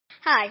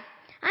Hi,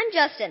 I'm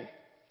Justin.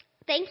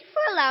 Thank you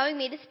for allowing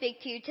me to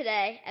speak to you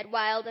today at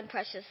Wild and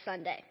Precious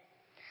Sunday.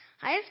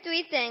 I have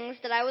 3 things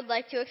that I would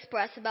like to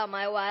express about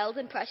my wild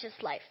and precious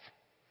life.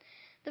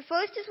 The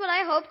first is what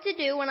I hope to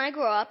do when I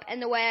grow up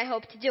and the way I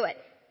hope to do it.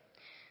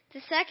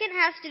 The second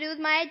has to do with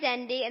my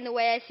identity and the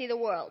way I see the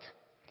world.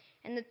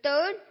 And the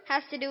third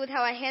has to do with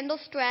how I handle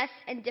stress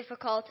and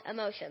difficult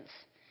emotions.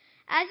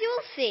 As you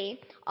will see,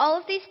 all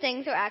of these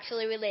things are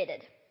actually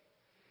related.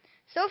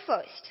 So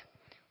first,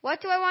 what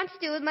do I want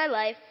to do with my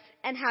life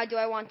and how do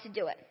I want to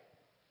do it?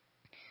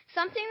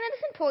 Something that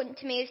is important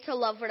to me is to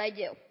love what I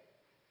do.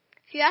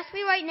 If you ask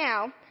me right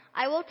now,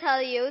 I will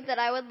tell you that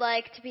I would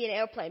like to be an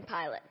airplane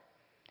pilot.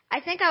 I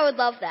think I would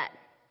love that.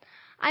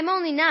 I'm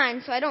only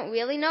 9, so I don't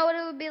really know what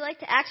it would be like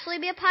to actually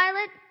be a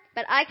pilot,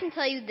 but I can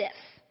tell you this.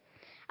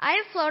 I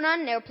have flown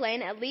on an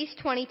airplane at least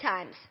 20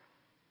 times.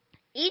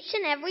 Each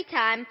and every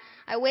time,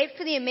 I wait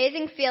for the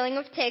amazing feeling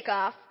of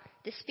takeoff,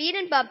 the speed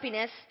and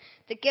bumpiness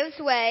that gives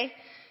way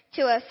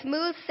to a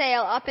smooth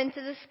sail up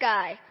into the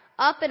sky,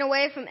 up and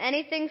away from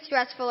anything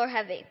stressful or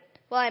heavy.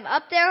 While I'm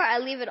up there, I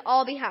leave it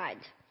all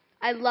behind.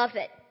 I love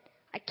it.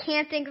 I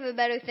can't think of a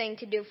better thing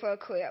to do for a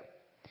career.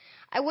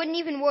 I wouldn't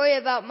even worry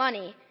about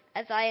money,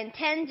 as I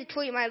intend to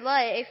treat my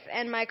life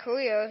and my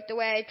career the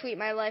way I treat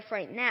my life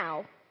right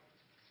now.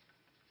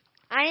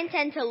 I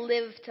intend to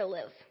live to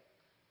live.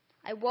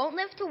 I won't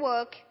live to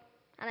work,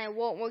 and I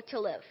won't work to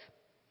live.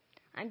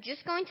 I'm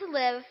just going to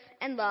live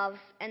and love,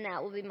 and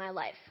that will be my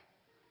life.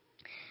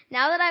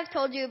 Now that I've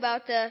told you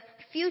about the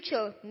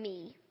future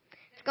me,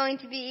 it's going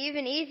to be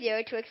even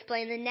easier to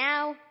explain the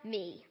now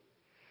me.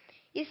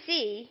 You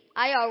see,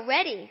 I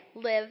already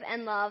live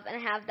and love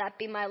and have that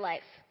be my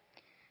life.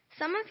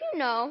 Some of you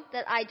know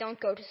that I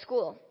don't go to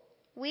school.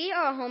 We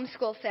are a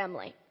homeschool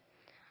family.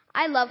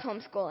 I love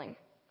homeschooling.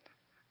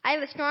 I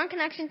have a strong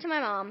connection to my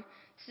mom,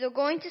 so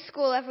going to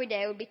school every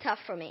day would be tough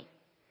for me.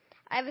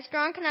 I have a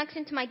strong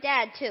connection to my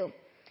dad, too.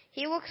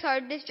 He works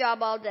hard at his job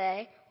all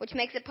day, which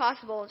makes it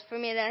possible for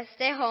me to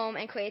stay home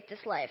and create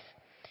this life.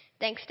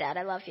 Thanks, Dad.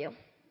 I love you.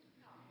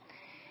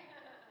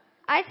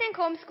 I think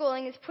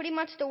homeschooling is pretty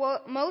much the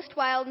most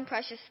wild and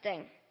precious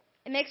thing.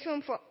 It makes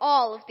room for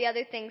all of the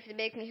other things that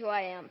make me who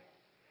I am.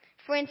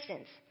 For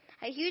instance,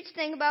 a huge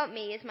thing about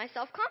me is my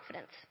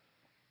self-confidence.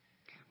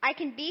 I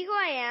can be who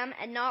I am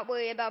and not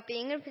worry about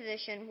being in a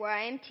position where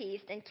I am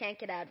teased and can't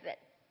get out of it.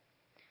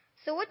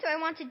 So what do I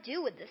want to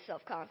do with this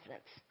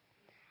self-confidence?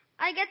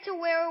 I get to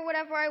wear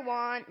whatever I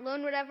want,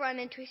 learn whatever I'm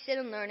interested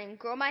in learning,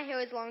 grow my hair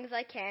as long as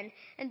I can,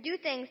 and do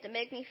things that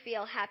make me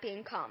feel happy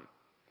and calm.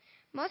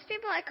 Most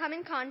people I come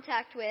in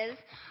contact with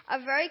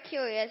are very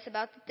curious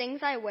about the things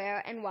I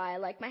wear and why I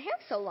like my hair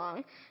so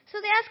long, so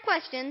they ask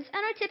questions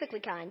and are typically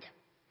kind.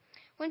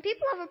 When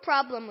people have a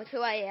problem with who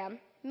I am,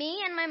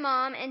 me and my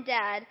mom and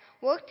dad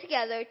work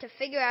together to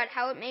figure out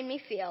how it made me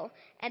feel,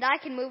 and I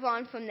can move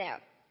on from there.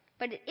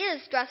 But it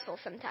is stressful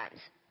sometimes.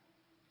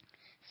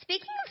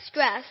 Speaking of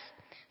stress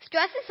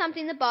is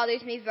something that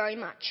bothers me very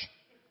much.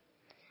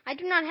 I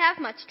do not have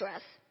much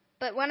stress,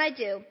 but when I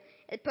do,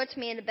 it puts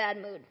me in a bad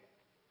mood.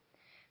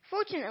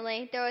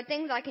 Fortunately, there are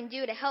things I can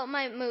do to help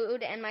my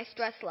mood and my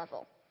stress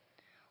level.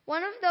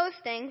 One of those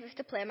things is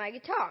to play my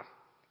guitar.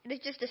 It is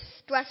just a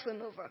stress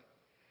remover.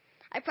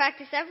 I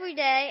practice every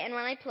day, and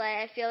when I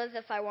play, I feel as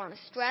if I want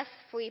a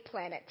stress-free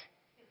planet.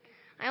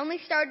 I only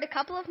started a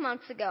couple of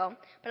months ago,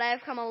 but I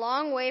have come a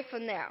long way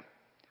from there.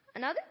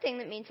 Another thing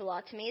that means a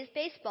lot to me is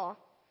baseball.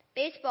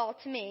 Baseball,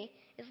 to me,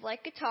 is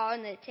like guitar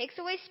in that it takes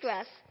away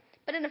stress,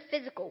 but in a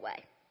physical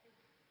way.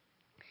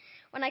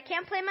 When I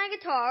can't play my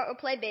guitar or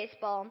play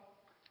baseball,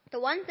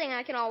 the one thing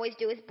I can always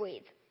do is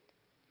breathe.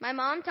 My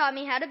mom taught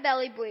me how to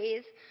belly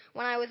breathe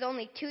when I was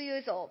only 2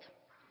 years old.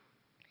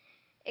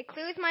 It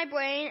clears my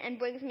brain and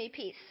brings me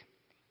peace.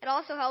 It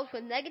also helps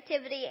with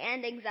negativity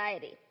and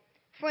anxiety.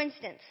 For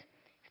instance,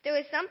 if there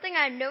is something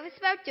I'm nervous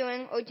about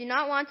doing or do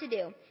not want to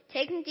do,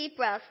 taking deep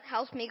breaths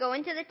helps me go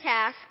into the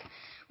task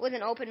with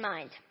an open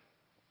mind.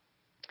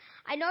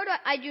 I know that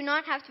I do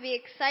not have to be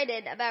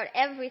excited about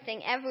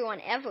everything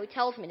everyone ever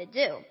tells me to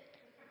do,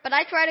 but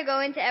I try to go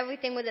into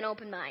everything with an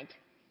open mind.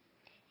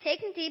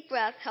 Taking deep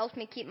breaths helps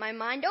me keep my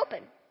mind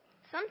open.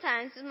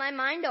 Sometimes with my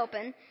mind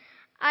open,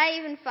 I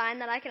even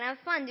find that I can have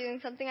fun doing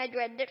something I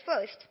dreaded at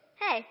first.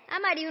 Hey, I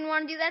might even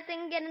want to do that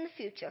thing again in the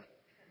future.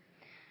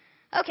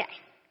 Okay,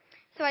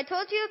 so I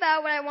told you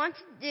about what I want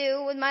to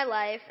do with my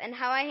life and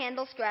how I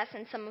handle stress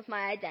and some of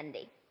my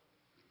identity.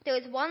 There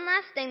is one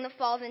last thing that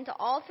falls into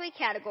all 3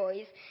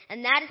 categories,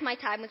 and that is my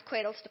time with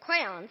Cradles to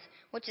Crayons,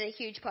 which is a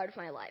huge part of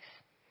my life.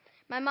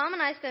 My mom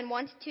and I spend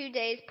 1 to 2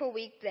 days per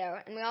week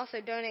there, and we also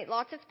donate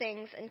lots of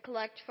things and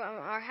collect from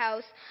our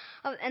house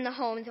and the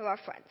homes of our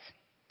friends.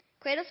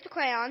 Cradles to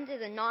Crayons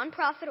is a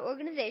non-profit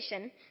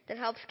organization that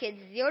helps kids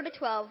 0 to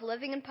 12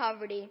 living in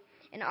poverty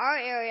in our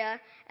area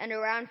and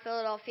around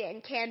Philadelphia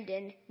and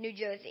Camden, New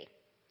Jersey.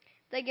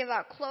 They give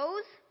out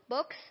clothes,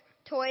 books,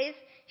 toys,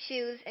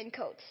 shoes, and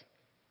coats.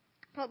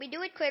 What we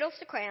do at Cradles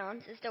to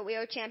Crayons is that we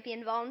are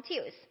champion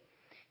volunteers.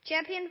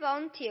 Champion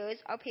volunteers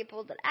are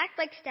people that act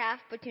like staff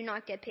but do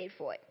not get paid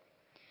for it.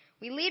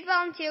 We lead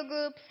volunteer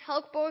groups,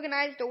 help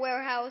organize the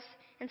warehouse,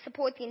 and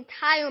support the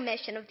entire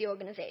mission of the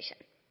organization.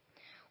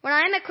 When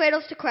I am at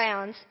Cradles to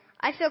Crayons,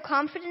 I feel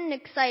confident and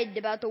excited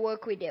about the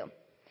work we do.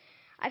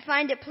 I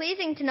find it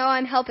pleasing to know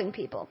I'm helping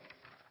people.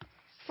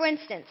 For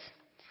instance,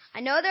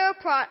 I know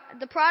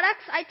the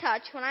products I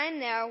touch when I am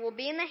there will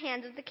be in the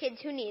hands of the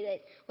kids who need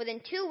it within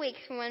 2 weeks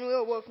from when we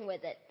were working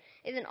with it.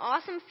 It is an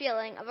awesome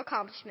feeling of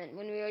accomplishment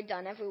when we are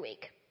done every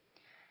week.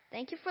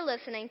 Thank you for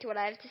listening to what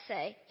I have to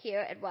say here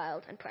at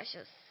Wild and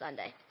Precious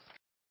Sunday.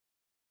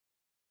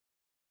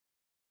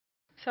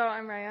 So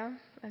I'm Raya,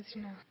 as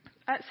you know.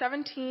 At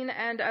 17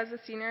 and as a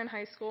senior in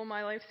high school,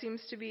 my life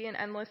seems to be an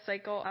endless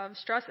cycle of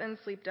stress and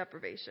sleep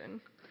deprivation.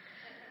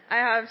 I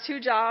have 2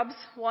 jobs,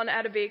 one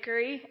at a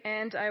bakery,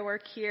 and I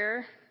work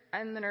here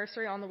in the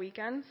nursery on the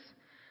weekends.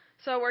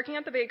 So working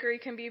at the bakery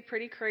can be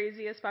pretty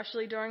crazy,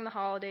 especially during the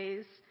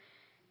holidays.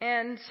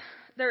 And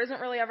there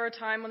isn't really ever a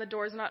time when the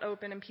door's not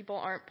open and people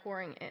aren't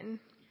pouring in.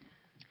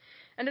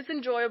 And it's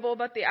enjoyable,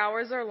 but the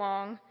hours are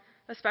long,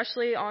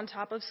 especially on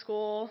top of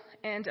school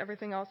and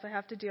everything else I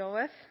have to deal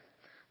with,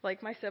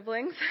 like my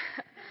siblings.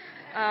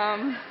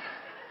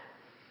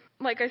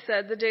 Like I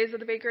said, the days at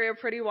the bakery are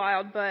pretty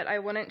wild, but I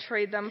wouldn't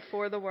trade them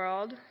for the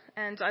world.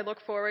 And I look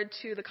forward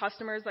to the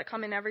customers that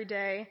come in every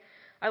day.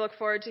 I look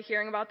forward to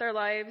hearing about their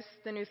lives,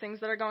 the new things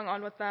that are going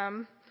on with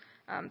them,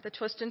 the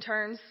twists and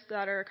turns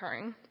that are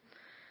occurring.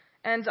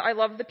 And I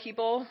love the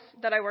people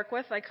that I work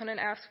with. I couldn't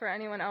ask for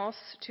anyone else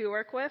to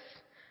work with.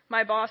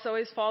 My boss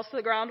always falls to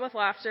the ground with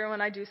laughter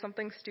when I do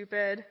something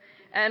stupid.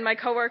 And my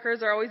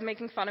coworkers are always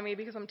making fun of me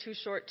because I'm too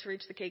short to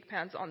reach the cake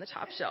pans on the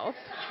top shelf.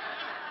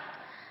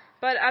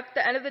 But at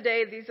the end of the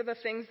day, these are the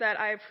things that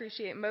I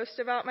appreciate most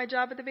about my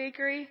job at the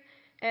bakery.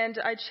 And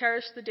I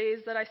cherish the days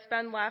that I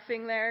spend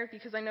laughing there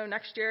because I know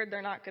next year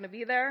they're not going to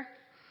be there.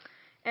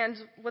 And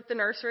with the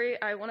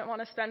nursery, I wouldn't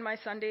want to spend my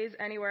Sundays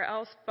anywhere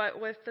else but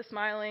with the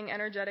smiling,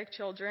 energetic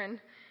children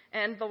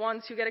and the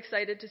ones who get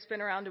excited to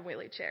spin around in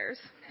wheelie chairs.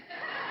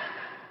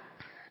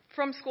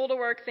 From school to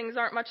work, things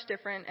aren't much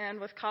different, and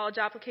with college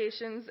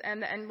applications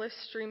and the endless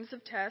streams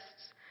of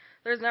tests,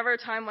 there's never a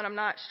time when I'm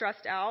not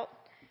stressed out.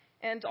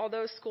 And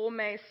although school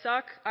may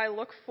suck, I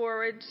look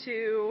forward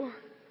to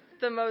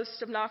the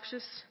most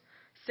obnoxious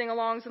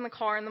sing-alongs in the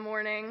car in the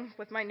morning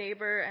with my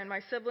neighbor and my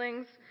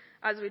siblings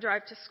as we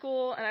drive to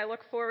school, and I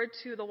look forward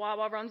to the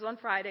Wawa runs on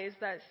Fridays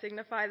that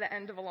signify the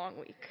end of a long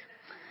week.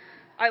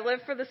 I live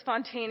for the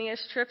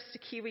spontaneous trips to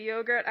Kiwi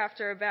Yogurt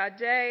after a bad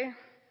day,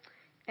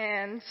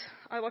 and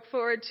I look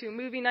forward to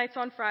movie nights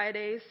on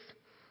Fridays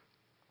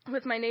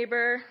with my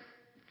neighbor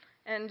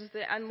and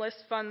the endless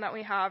fun that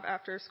we have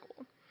after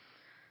school.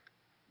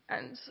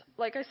 And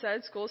like I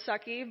said, school's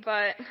sucky,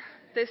 but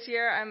this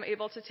year I'm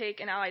able to take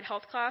an allied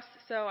health class,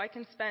 so I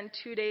can spend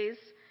 2 days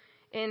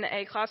in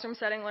a classroom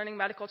setting learning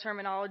medical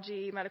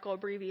terminology, medical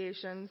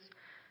abbreviations,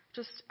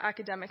 just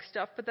academic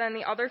stuff. But then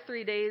the other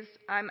 3 days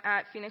I'm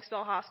at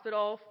Phoenixville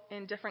Hospital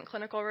in different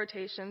clinical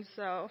rotations.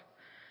 So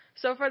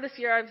far this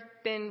year I've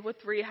been with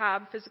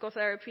rehab, physical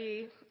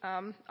therapy,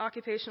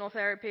 occupational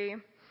therapy,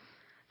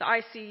 the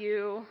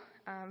ICU,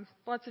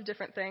 lots of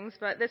different things.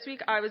 But this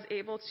week I was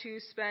able to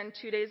spend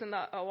 2 days in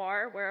the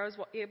OR where I was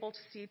able to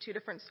see 2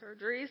 different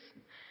surgeries.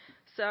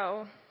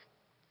 So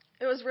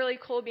it was really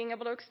cool being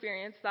able to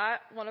experience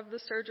that. One of the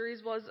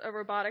surgeries was a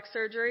robotic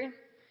surgery,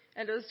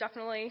 and it was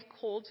definitely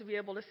cool to be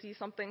able to see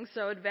something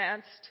so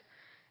advanced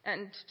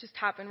and just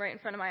happen right in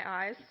front of my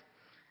eyes.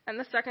 And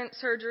the second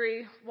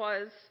surgery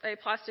was a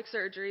plastic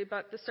surgery,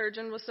 but the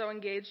surgeon was so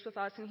engaged with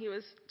us, and he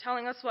was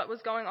telling us what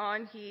was going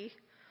on. He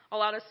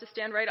allowed us to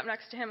stand right up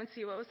next to him and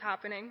see what was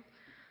happening.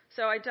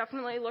 So I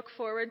definitely look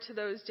forward to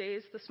those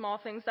days, the small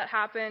things that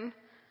happen.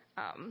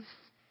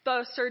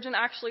 The surgeon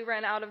actually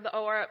ran out of the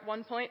OR at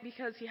one point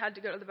because he had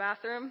to go to the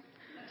bathroom.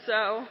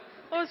 So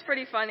it was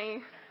pretty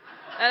funny.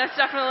 And it's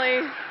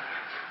definitely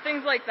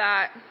things like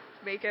that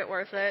make it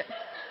worth it.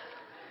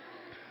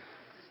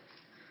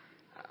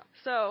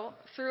 So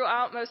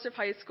throughout most of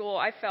high school,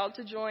 I failed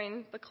to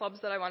join the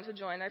clubs that I wanted to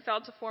join. I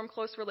failed to form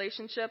close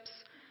relationships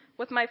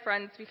with my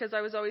friends because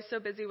I was always so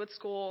busy with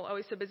school,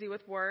 always so busy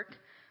with work.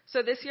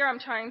 So this year I'm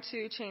trying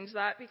to change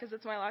that because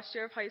it's my last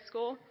year of high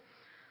school.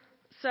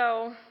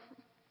 So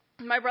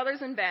my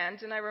brother's in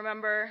band, and I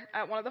remember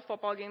at one of the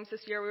football games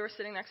this year, we were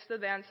sitting next to the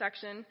band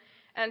section,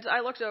 and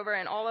I looked over,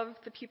 and all of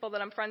the people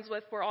that I'm friends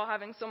with were all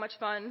having so much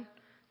fun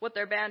with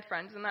their band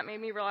friends, and that made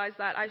me realize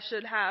that I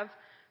should have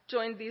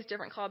joined these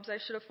different clubs. I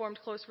should have formed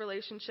close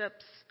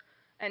relationships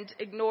and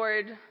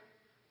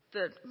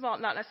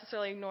not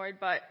necessarily ignored,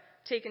 but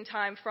taken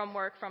time from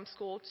work, from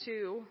school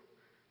to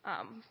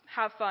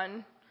have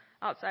fun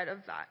outside of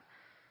that.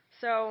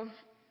 So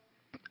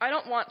I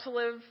don't want to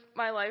live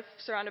my life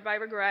surrounded by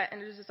regret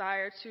and a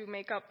desire to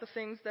make up the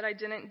things that I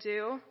didn't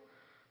do.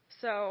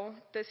 So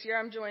this year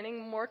I'm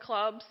joining more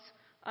clubs.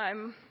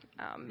 I'm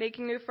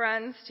making new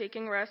friends,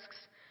 taking risks.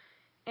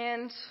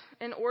 And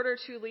in order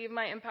to leave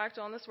my impact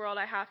on this world,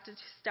 I have to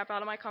step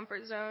out of my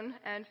comfort zone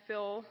and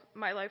fill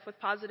my life with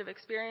positive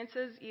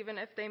experiences, even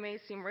if they may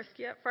seem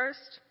risky at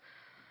first.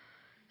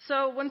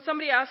 So when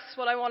somebody asks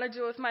what I want to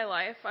do with my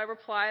life, I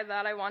reply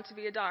that I want to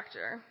be a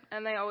doctor.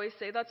 And they always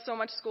say, that's so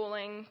much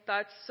schooling,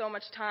 that's so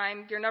much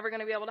time, you're never going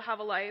to be able to have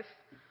a life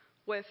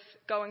with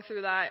going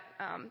through that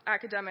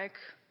academic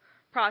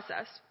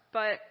process.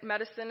 But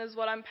medicine is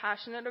what I'm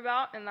passionate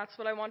about, and that's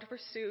what I want to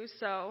pursue.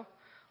 So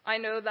I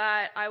know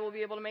that I will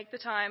be able to make the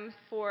time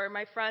for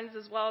my friends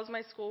as well as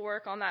my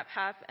schoolwork on that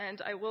path,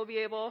 and I will be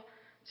able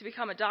to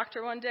become a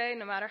doctor one day,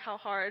 no matter how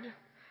hard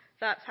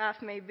that path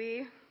may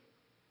be.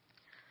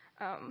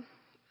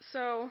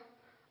 So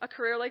a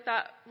career like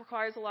that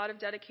requires a lot of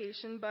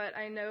dedication, but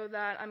I know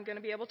that I'm going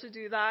to be able to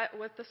do that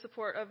with the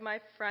support of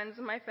my friends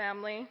and my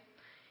family.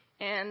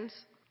 And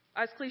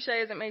as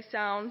cliche as it may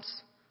sound,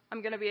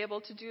 I'm going to be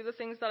able to do the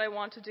things that I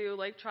want to do,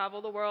 like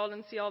travel the world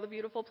and see all the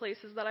beautiful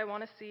places that I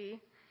want to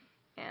see.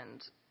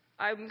 And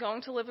I'm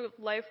going to live a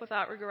life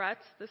without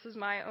regrets. This is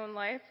my own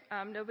life.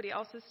 Nobody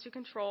else's to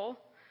control.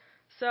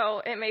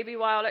 So it may be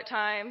wild at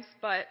times,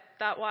 but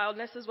that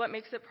wildness is what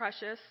makes it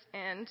precious.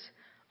 And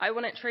I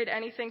wouldn't trade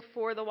anything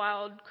for the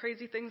wild,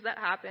 crazy things that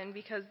happen,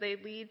 because they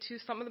lead to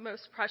some of the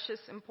most precious,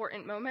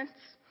 important moments.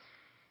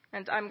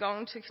 And I'm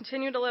going to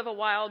continue to live a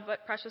wild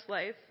but precious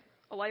life,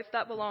 a life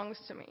that belongs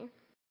to me.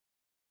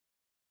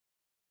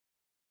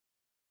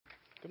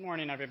 Good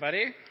morning,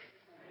 everybody.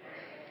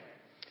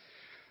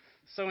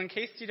 So in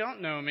case you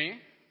don't know me,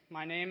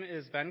 my name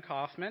is Ben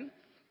Kaufman,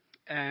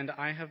 and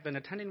I have been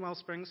attending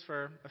Wellsprings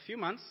for a few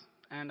months,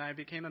 and I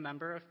became a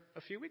member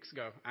a few weeks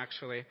ago,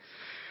 actually.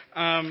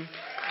 Thank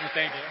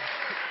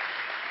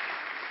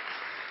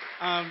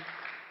you.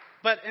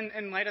 But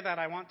in light of that,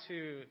 I want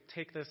to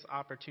take this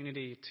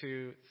opportunity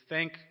to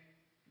thank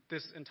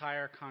this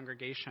entire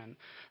congregation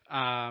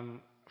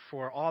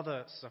for all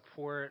the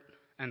support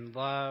and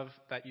love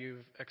that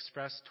you've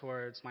expressed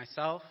towards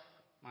myself,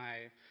 my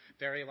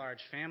very large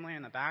family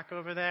in the back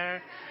over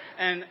there,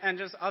 and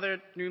just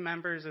other new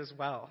members as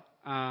well.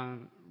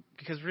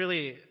 Because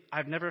really,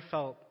 I've never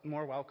felt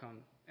more welcome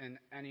in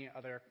any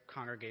other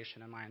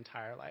congregation in my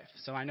entire life.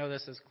 So I know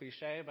this is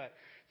cliche, but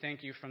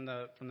thank you from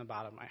the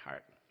bottom of my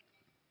heart.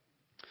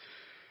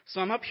 So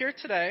I'm up here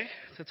today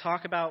to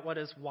talk about what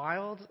is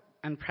wild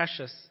and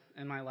precious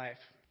in my life.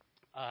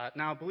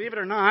 Now, believe it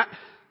or not,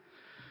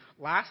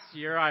 last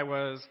year I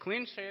was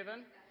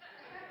clean-shaven,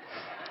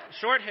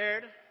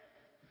 short-haired,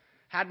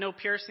 had no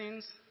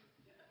piercings.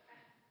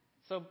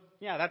 So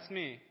yeah, that's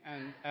me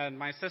and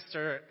my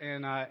sister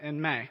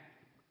in May.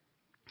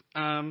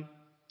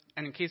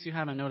 And in case you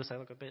haven't noticed, I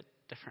look a bit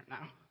different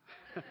now.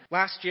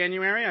 Last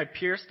January, I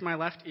pierced my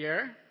left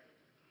ear,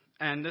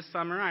 and this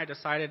summer I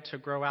decided to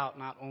grow out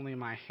not only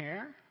my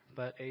hair,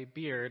 but a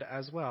beard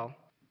as well.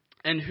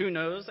 And who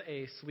knows,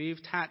 a sleeve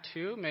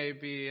tattoo may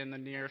be in the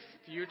near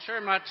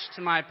future, much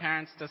to my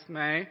parents'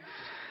 dismay.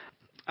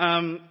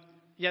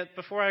 Yet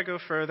before I go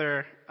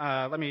further,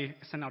 let me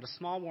send out a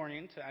small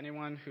warning to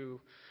anyone who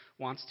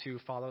wants to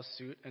follow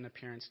suit in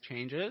appearance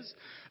changes.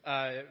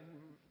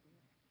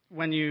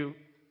 When you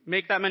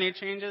make that many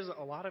changes,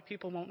 a lot of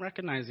people won't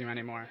recognize you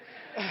anymore.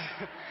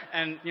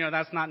 And,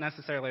 that's not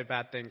necessarily a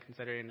bad thing,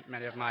 considering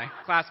many of my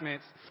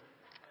classmates.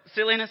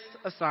 Silliness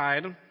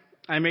aside,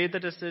 I made the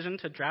decision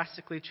to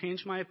drastically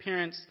change my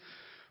appearance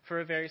for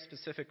a very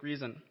specific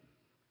reason.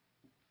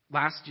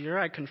 Last year,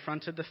 I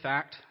confronted the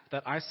fact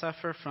that I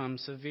suffer from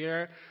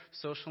severe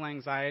social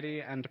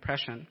anxiety and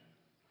depression.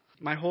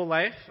 My whole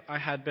life, I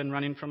had been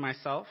running from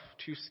myself,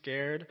 too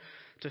scared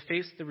to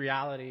face the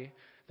reality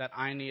that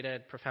I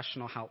needed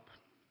professional help.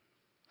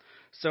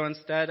 So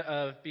instead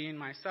of being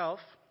myself,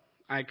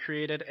 I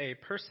created a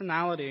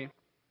personality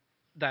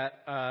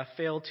that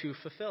failed to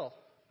fulfill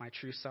my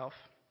true self.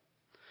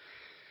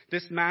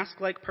 This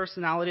mask-like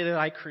personality that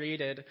I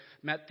created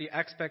met the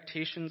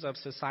expectations of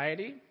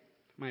society,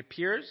 my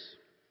peers,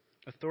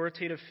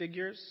 authoritative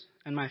figures,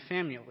 and my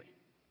family,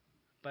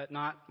 but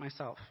not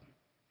myself.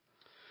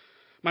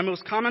 My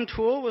most common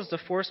tool was to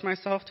force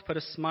myself to put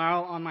a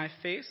smile on my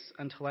face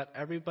and to let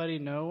everybody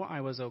know I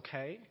was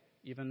okay,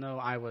 even though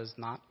I was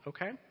not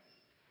okay.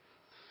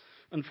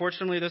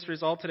 Unfortunately, this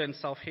resulted in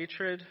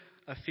self-hatred,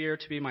 a fear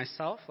to be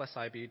myself lest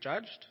I be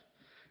judged,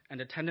 and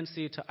a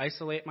tendency to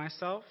isolate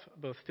myself,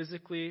 both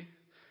physically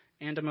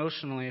and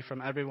emotionally,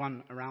 from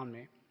everyone around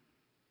me.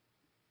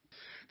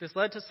 This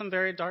led to some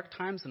very dark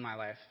times in my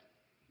life.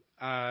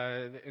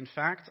 In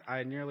fact,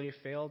 I nearly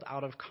failed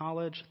out of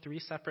college 3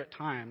 separate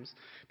times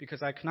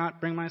because I could not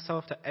bring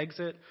myself to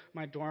exit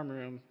my dorm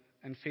room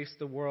and face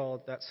the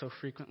world that so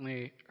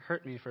frequently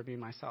hurt me for being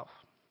myself.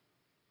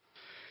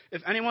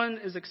 If anyone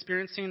is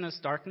experiencing this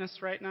darkness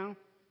right now,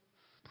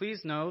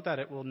 please know that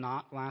it will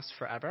not last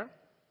forever.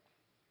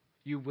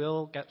 You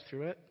will get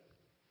through it,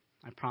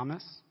 I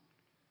promise.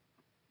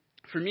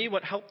 For me,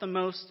 what helped the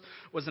most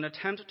was an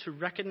attempt to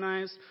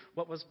recognize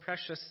what was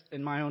precious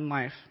in my own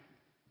life.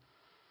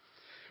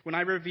 When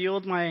I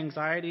revealed my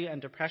anxiety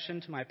and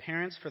depression to my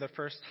parents for the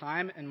first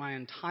time in my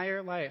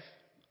entire life,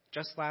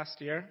 just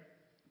last year,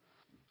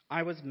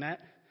 I was met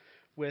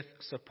with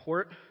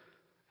support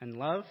and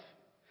love,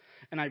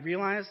 and I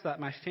realized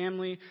that my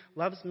family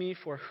loves me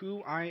for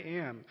who I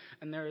am,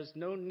 and there is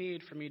no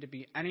need for me to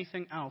be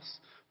anything else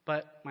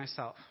but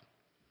myself.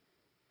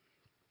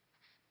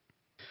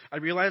 I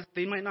realized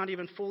they might not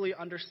even fully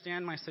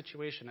understand my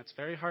situation. It's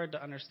very hard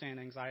to understand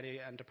anxiety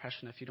and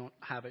depression if you don't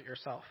have it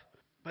yourself.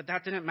 But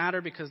that didn't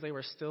matter because they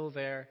were still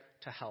there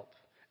to help,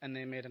 and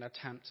they made an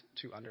attempt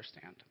to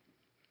understand.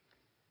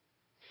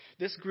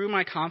 This grew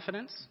my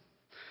confidence,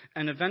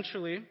 and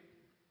eventually,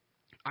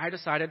 I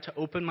decided to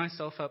open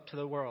myself up to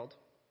the world.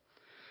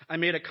 I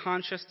made a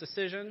conscious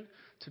decision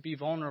to be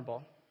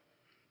vulnerable.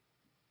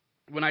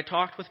 When I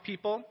talked with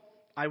people,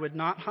 I would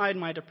not hide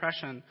my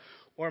depression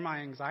or my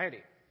anxiety.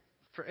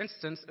 For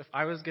instance, if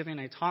I was giving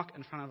a talk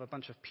in front of a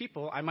bunch of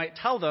people, I might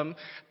tell them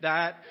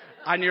that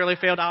I nearly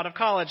failed out of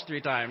college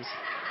 3 times.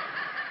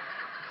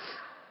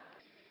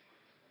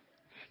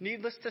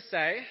 Needless to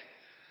say,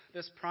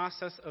 this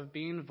process of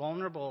being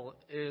vulnerable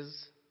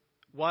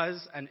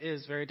was and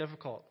is very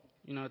difficult.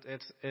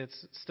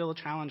 It's still a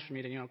challenge for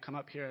me to, come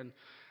up here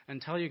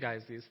and tell you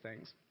guys these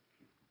things.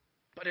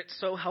 But it's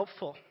so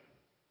helpful.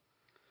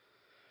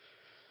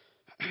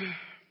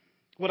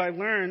 What I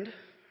learned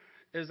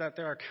is that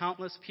there are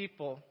countless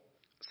people,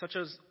 such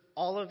as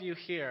all of you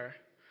here,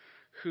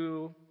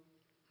 who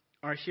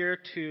are here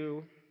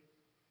to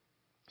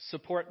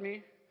support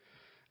me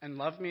and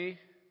love me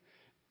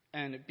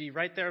and be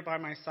right there by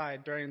my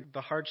side during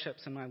the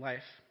hardships in my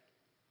life.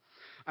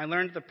 I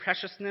learned the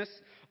preciousness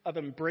of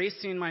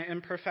embracing my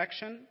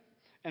imperfection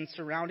and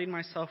surrounding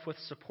myself with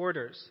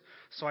supporters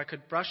so I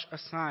could brush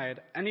aside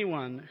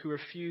anyone who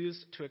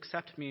refused to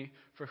accept me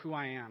for who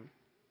I am.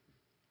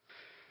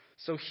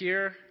 So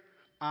here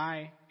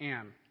I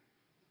am,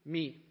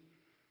 me,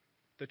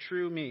 the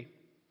true me.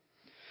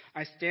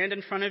 I stand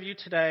in front of you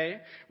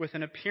today with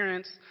an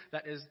appearance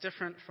that is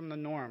different from the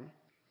norm.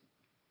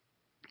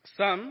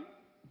 Some,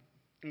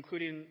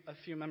 including a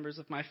few members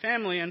of my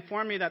family,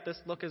 inform me that this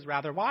look is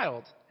rather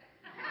wild.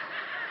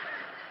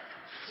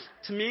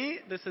 To me,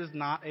 this is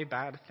not a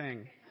bad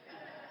thing.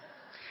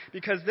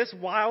 Because this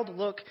wild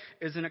look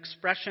is an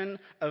expression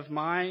of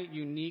my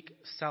unique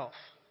self,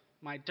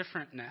 my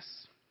differentness.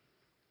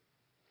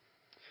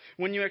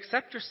 When you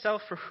accept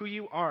yourself for who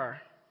you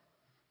are,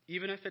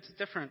 even if it's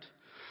different,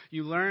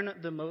 you learn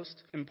the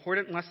most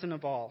important lesson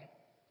of all,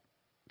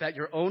 that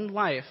your own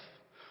life,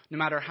 no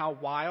matter how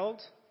wild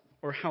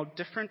or how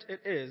different it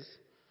is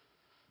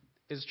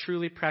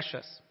truly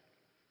precious.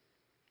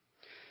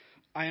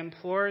 I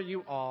implore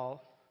you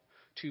all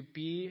to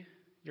be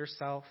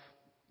yourself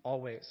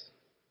always.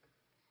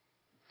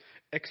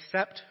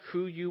 Accept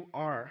who you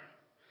are,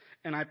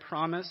 and I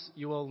promise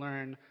you will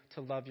learn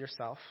to love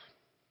yourself.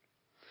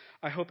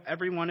 I hope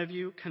every one of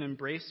you can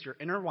embrace your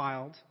inner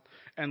wild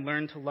and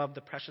learn to love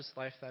the precious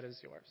life that is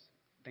yours.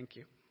 Thank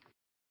you.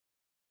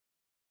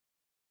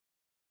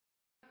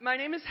 My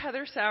name is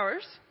Heather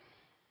Sowers,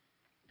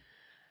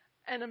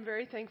 and I'm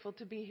very thankful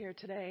to be here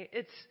today.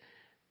 It's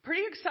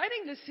pretty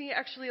exciting to see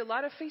actually a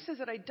lot of faces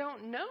that I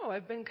don't know.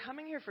 I've been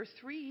coming here for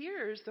 3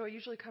 years, though I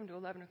usually come to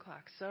 11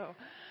 o'clock. So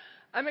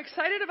I'm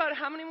excited about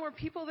how many more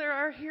people there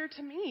are here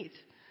to meet.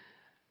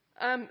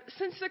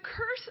 Since the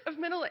curse of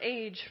middle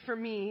age for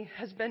me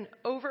has been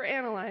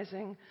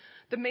overanalyzing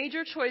the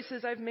major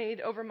choices I've made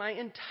over my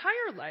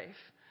entire life,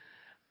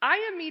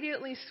 I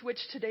immediately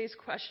switched today's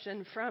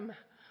question from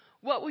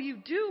what will you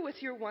do with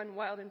your one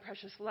wild and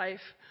precious life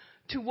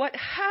to what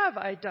have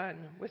I done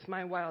with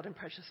my wild and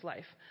precious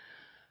life.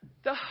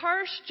 The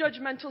harsh,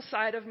 judgmental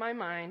side of my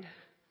mind,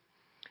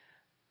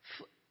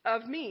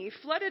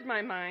 flooded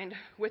my mind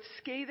with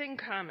scathing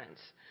comments.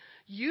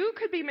 You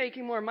could be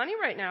making more money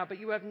right now, but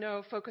you have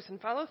no focus and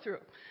follow through.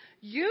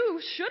 You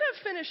should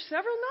have finished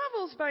several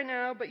novels by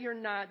now, but you're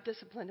not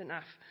disciplined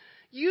enough.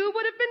 You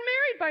would have been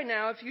married by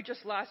now if you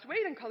just lost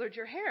weight and colored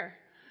your hair.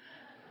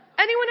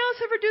 Anyone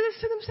else ever do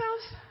this to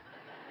themselves?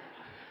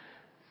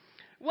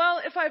 Well,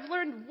 if I've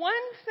learned one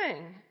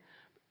thing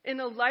in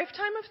a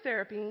lifetime of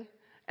therapy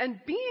and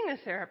being a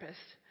therapist,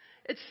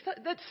 it's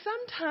that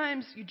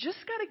sometimes you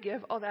just got to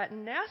give all that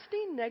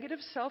nasty negative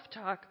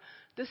self-talk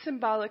the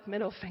symbolic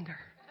middle finger.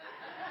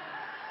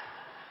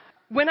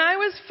 When I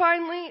was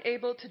finally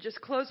able to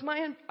just close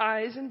my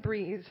eyes and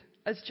breathe,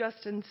 as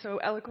Justin so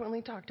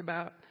eloquently talked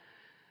about,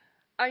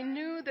 I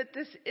knew that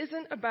this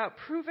isn't about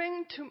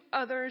proving to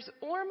others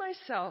or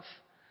myself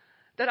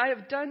that I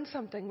have done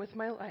something with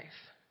my life.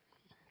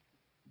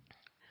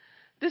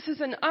 This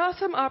is an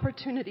awesome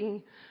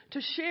opportunity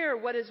to share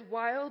what is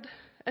wild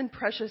and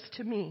precious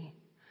to me.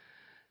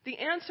 The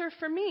answer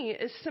for me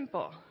is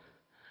simple.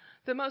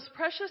 The most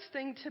precious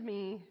thing to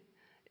me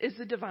is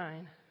the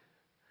divine.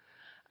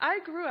 I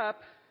grew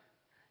up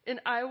in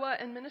Iowa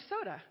and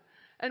Minnesota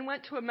and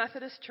went to a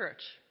Methodist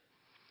church.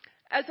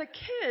 As a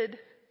kid,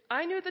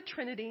 I knew the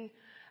Trinity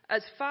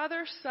as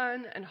Father,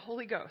 Son, and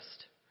Holy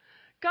Ghost.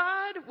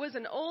 God was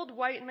an old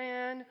white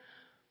man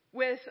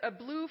with a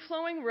blue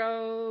flowing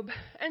robe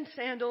and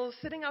sandals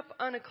sitting up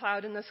on a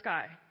cloud in the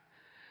sky.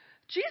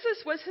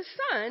 Jesus was his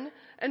son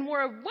and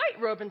wore a white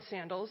robe and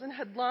sandals and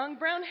had long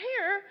brown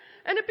hair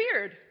and a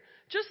beard,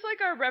 just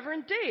like our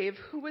Reverend Dave,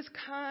 who was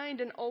kind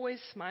and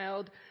always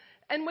smiled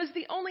and was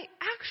the only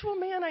actual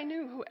man I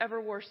knew who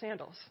ever wore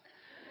sandals.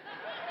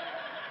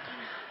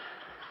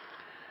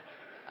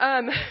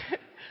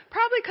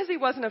 Probably because he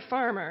wasn't a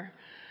farmer.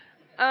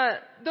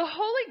 The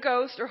Holy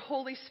Ghost or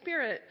Holy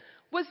Spirit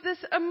was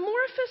this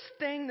amorphous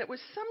thing that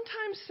was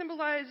sometimes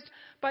symbolized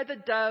by the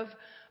dove,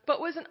 but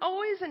was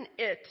always an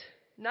it,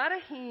 not a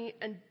he,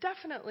 and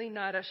definitely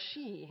not a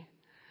she.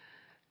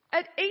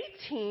 At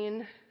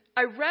 18,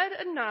 I read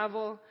a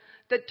novel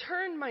that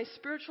turned my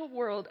spiritual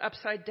world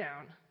upside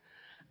down,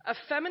 a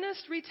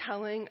feminist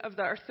retelling of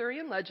the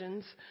Arthurian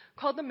legends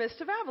called The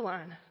Mist of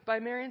Avalon by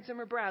Marion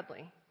Zimmer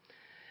Bradley.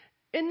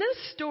 In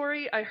this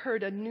story, I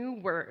heard a new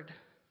word,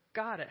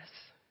 goddess.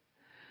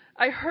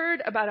 I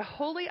heard about a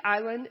holy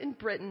island in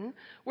Britain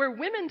where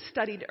women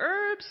studied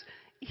herbs,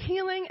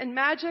 healing, and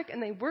magic,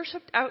 and they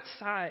worshipped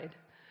outside.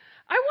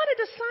 I wanted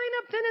to sign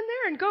up then and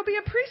there and go be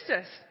a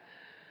priestess.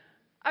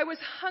 I was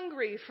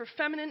hungry for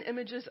feminine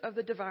images of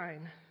the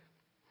divine.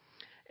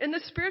 In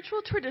the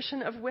spiritual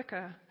tradition of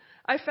Wicca,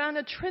 I found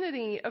a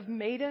trinity of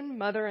maiden,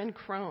 mother, and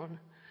crone.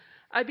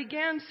 I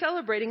began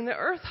celebrating the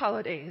earth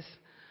holidays,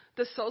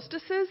 the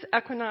solstices,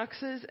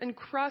 equinoxes, and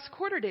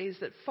cross-quarter days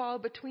that fall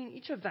between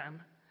each of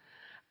them.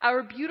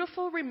 Our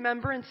beautiful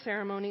remembrance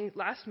ceremony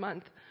last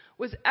month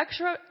was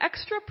extra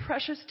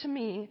precious to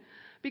me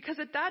because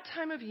at that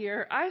time of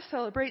year I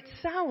celebrate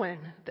Samhain,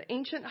 the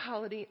ancient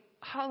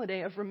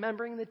holiday of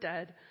remembering the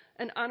dead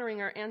and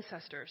honoring our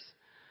ancestors.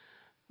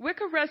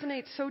 Wicca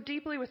resonates so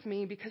deeply with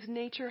me because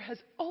nature has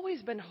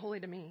always been holy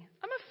to me.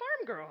 I'm a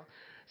farm girl.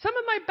 Some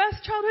of my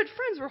best childhood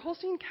friends were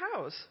Holstein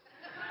cows.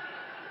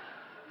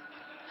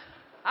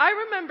 I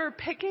remember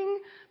picking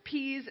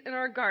peas in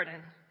our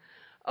garden,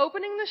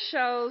 opening the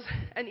shells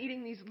and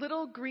eating these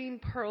little green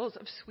pearls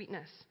of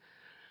sweetness.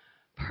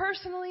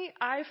 Personally,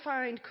 I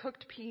find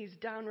cooked peas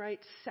downright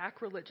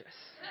sacrilegious.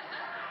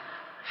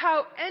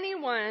 How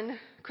anyone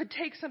could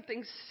take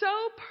something so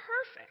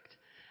perfect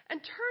and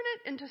turn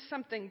it into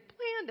something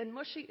bland and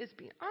mushy is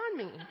beyond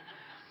me.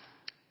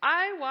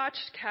 I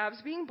watched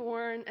calves being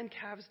born and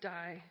calves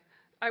die.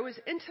 I was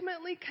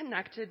intimately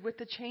connected with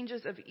the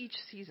changes of each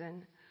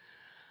season.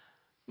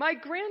 My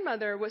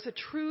grandmother was a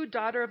true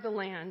daughter of the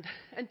land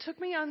and took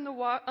me on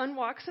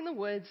walks in the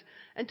woods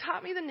and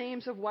taught me the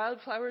names of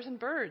wildflowers and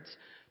birds: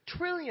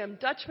 trillium,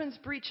 Dutchman's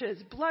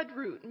breeches,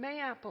 bloodroot,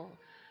 mayapple,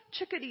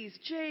 chickadees,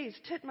 jays,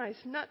 titmice,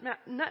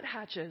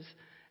 nuthatches,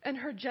 and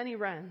her Jenny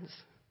wrens.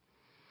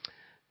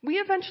 We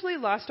eventually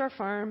lost our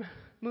farm,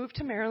 moved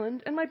to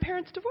Maryland, and my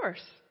parents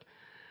divorced.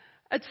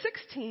 At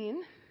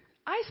 16,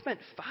 I spent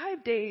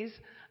 5 days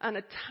on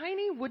a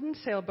tiny wooden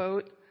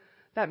sailboat,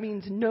 that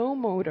means no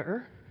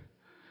motor,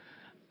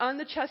 on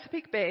the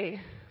Chesapeake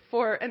Bay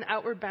for an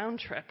outward bound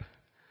trip.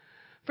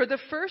 For the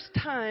first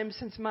time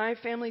since my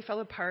family fell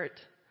apart,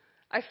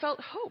 I felt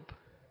hope.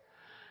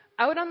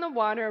 Out on the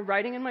water,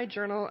 writing in my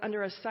journal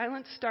under a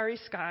silent, starry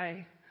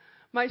sky,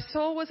 my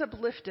soul was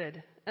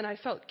uplifted, and I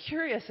felt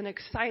curious and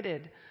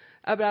excited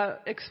about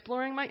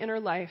exploring my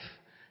inner life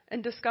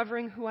and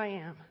discovering who I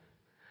am.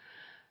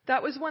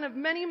 That was one of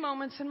many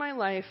moments in my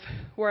life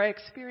where I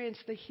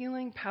experienced the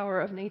healing power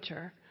of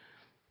nature.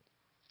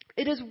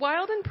 It is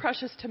wild and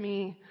precious to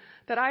me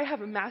that I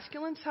have a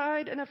masculine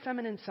side and a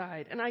feminine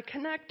side, and I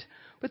connect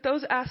with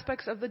those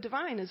aspects of the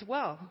divine as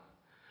well.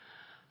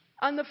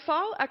 On the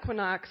fall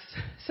equinox,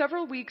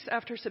 several weeks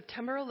after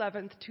September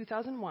 11th,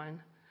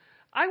 2001,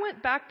 I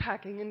went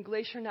backpacking in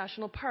Glacier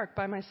National Park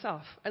by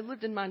myself. I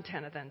lived in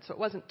Montana then, so it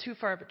wasn't too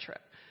far of a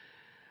trip.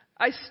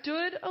 I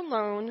stood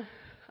alone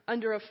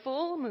under a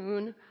full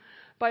moon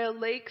by a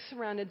lake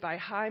surrounded by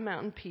high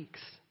mountain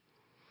peaks.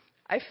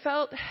 I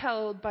felt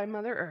held by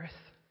Mother Earth.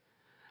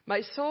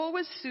 My soul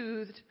was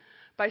soothed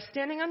by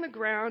standing on the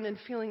ground and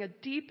feeling a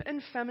deep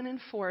and feminine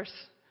force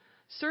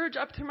surge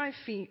up through my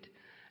feet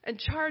and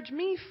charge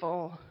me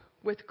full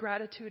with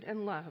gratitude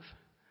and love.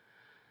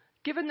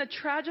 Given the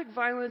tragic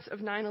violence of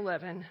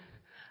 9/11,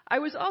 I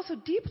was also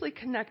deeply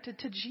connected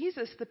to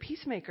Jesus, the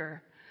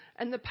peacemaker,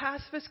 and the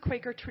pacifist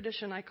Quaker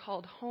tradition I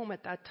called home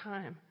at that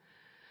time.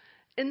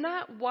 In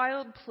that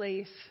wild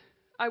place,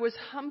 I was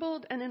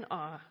humbled and in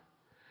awe.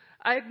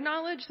 I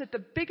acknowledge that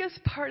the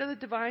biggest part of the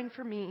divine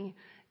for me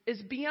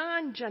is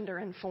beyond gender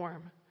and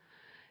form.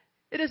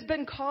 It has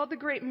been called the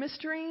great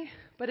mystery,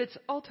 but it's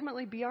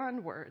ultimately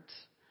beyond words.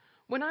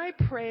 When I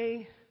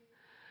pray,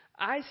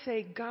 I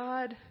say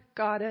God,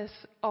 Goddess,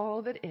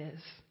 all that is,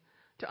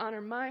 to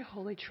honor my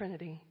Holy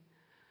Trinity.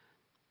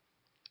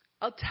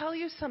 I'll tell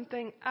you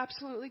something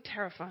absolutely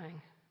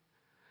terrifying.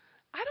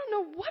 I don't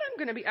know what I'm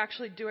going to be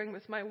actually doing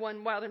with my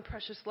one wild and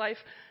precious life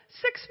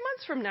 6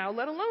 months from now,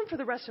 let alone for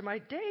the rest of my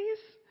days.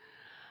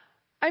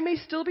 I may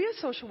still be a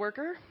social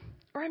worker,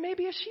 or I may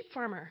be a sheep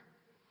farmer.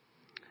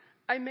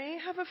 I may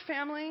have a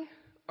family,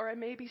 or I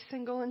may be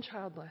single and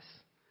childless.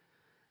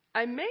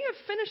 I may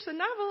have finished the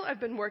novel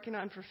I've been working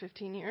on for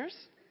 15 years,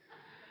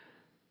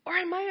 or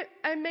I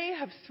may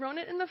have thrown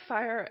it in the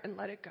fire and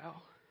let it go.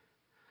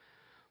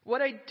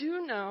 What I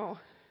do know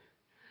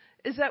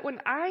is that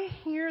when I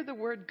hear the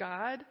word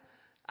God,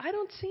 I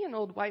don't see an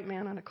old white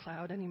man on a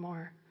cloud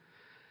anymore.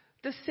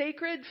 The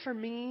sacred for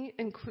me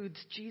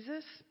includes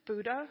Jesus,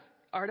 Buddha,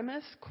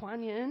 Artemis,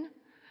 Kuan Yin,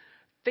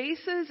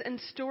 faces and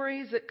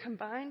stories that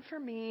combine for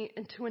me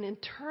into an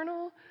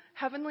eternal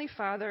Heavenly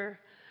Father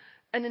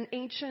and an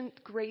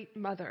ancient great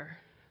mother.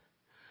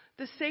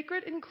 The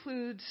sacred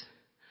includes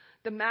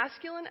the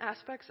masculine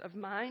aspects of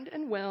mind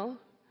and will,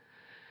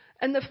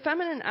 and the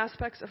feminine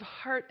aspects of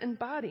heart and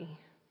body.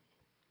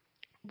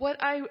 What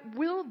I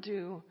will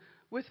do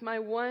with my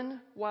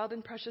one wild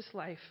and precious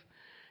life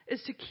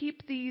is to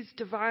keep these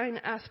divine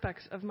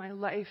aspects of my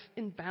life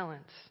in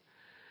balance.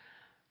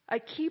 I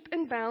keep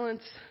in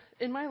balance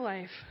in my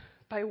life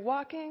by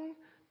walking,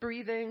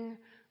 breathing,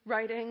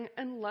 writing,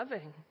 and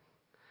loving.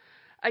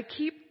 I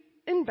keep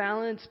in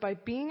balance by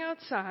being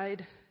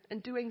outside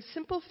and doing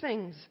simple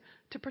things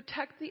to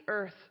protect the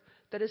earth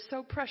that is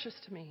so precious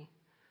to me.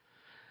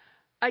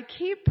 I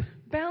keep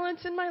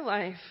balance in my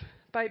life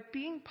by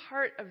being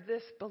part of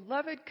this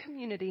beloved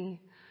community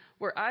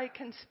where I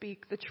can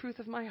speak the truth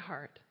of my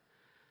heart.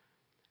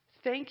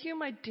 Thank you,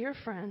 my dear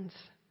friends.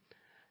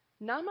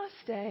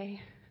 Namaste,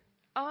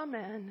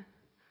 Amen,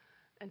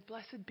 and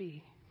blessed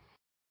be.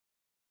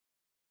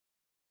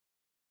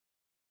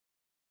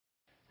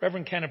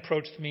 Reverend Ken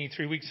approached me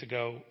 3 weeks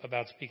ago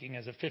about speaking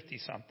as a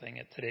 50-something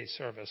at today's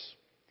service.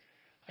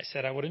 I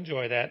said I would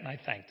enjoy that, and I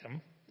thanked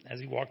him. As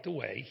he walked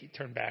away, he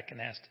turned back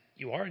and asked,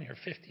 "You are in your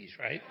 50s,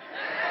 right?"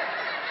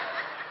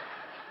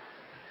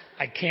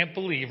 I can't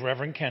believe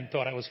Reverend Ken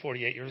thought I was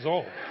 48 years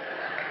old.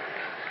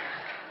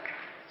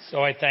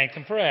 So I thanked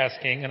him for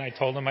asking, and I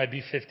told him I'd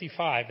be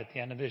 55 at the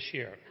end of this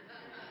year.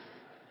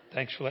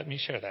 Thanks for letting me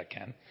share that,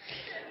 Ken.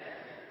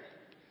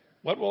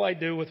 What will I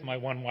do with my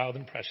one wild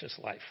and precious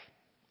life?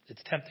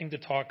 It's tempting to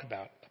talk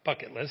about a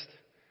bucket list,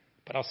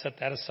 but I'll set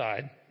that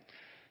aside.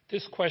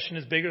 This question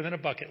is bigger than a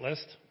bucket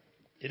list.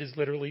 It is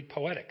literally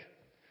poetic.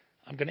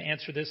 I'm going to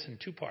answer this in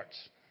 2 parts.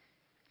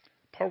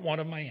 Part 1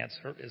 of my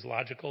answer is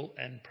logical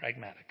and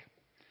pragmatic.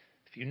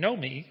 If you know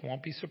me, you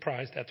won't be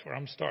surprised that's where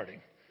I'm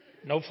starting.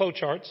 No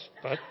flowcharts,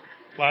 but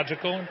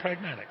logical and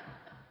pragmatic.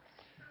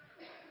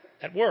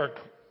 At work,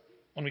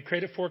 when we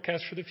create a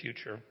forecast for the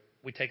future,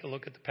 we take a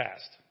look at the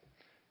past.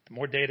 The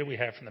more data we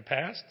have from the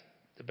past,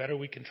 the better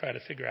we can try to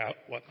figure out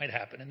what might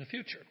happen in the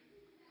future.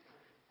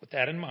 With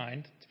that in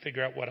mind, to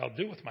figure out what I'll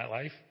do with my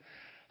life,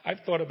 I've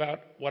thought about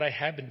what I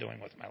have been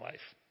doing with my life.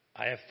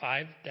 I have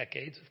 5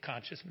 decades of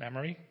conscious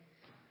memory.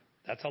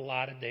 That's a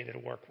lot of data to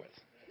work with.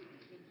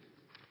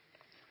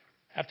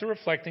 After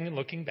reflecting and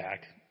looking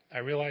back, I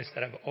realized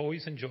that I've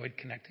always enjoyed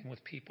connecting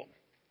with people.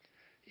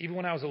 Even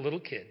when I was a little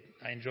kid,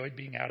 I enjoyed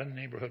being out in the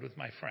neighborhood with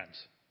my friends.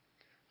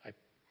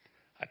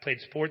 I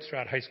played sports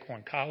throughout high school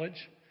and college,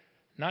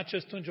 not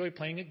just to enjoy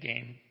playing a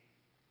game,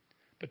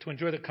 but to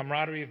enjoy the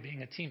camaraderie of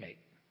being a teammate.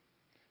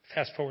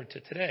 Fast forward to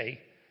today,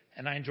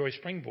 and I enjoy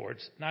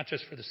springboards, not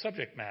just for the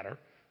subject matter,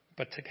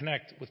 but to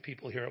connect with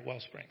people here at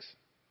Wellsprings.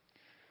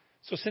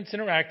 So since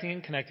interacting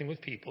and connecting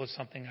with people is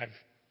something I've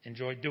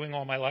enjoyed doing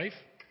all my life,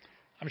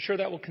 I'm sure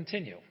that will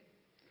continue.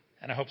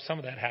 And I hope some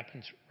of that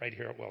happens right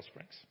here at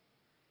Wellsprings.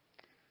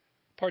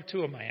 Part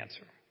 2 of my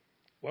answer.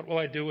 What will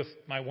I do with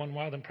my one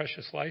wild and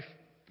precious life?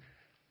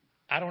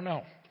 I don't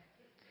know.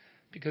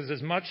 Because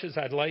as much as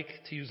I'd like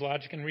to use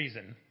logic and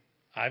reason,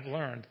 I've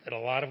learned that a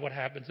lot of what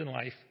happens in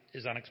life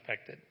is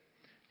unexpected.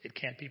 It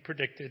can't be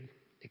predicted.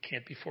 It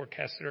can't be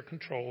forecasted or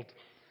controlled.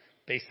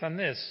 Based on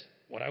this,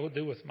 what I will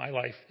do with my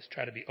life is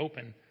try to be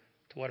open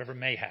to whatever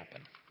may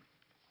happen.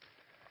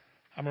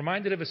 I'm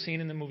reminded of a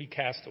scene in the movie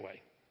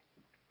Castaway.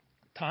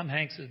 Tom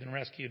Hanks has been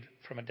rescued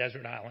from a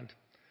desert island,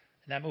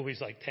 and that movie's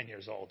like 10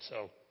 years old,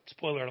 so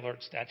spoiler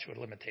alert, statute of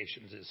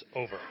limitations is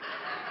over.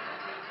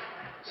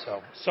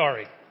 So,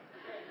 sorry.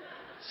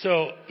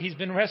 So, he's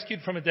been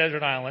rescued from a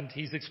desert island.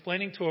 He's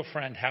explaining to a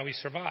friend how he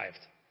survived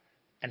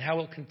and how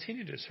he'll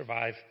continue to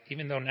survive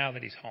even though now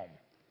that he's home.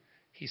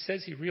 He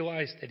says he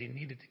realized that he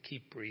needed to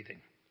keep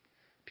breathing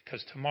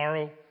because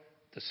tomorrow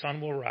the sun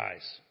will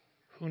rise.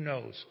 Who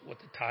knows what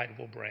the tide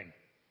will bring?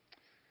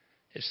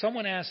 If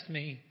someone asked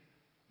me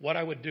what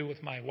I would do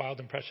with my wild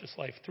and precious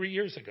life 3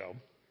 years ago,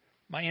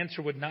 my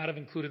answer would not have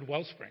included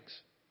Wellsprings.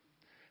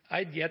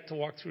 I'd yet to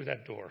walk through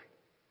that door.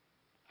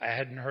 I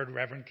hadn't heard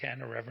Reverend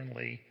Ken or Reverend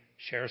Lee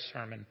share a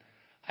sermon.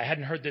 I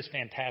hadn't heard this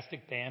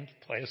fantastic band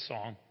play a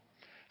song.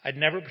 I'd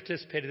never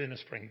participated in a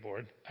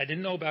springboard. I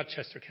didn't know about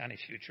Chester County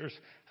Futures.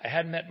 I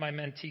hadn't met my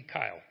mentee,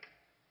 Kyle.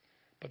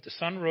 But the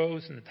sun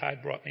rose and the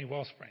tide brought me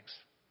Wellsprings.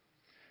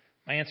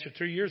 My answer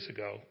 3 years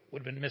ago would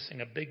have been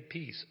missing a big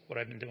piece of what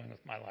I've been doing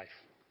with my life.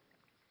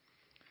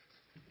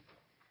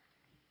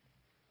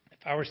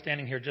 If I were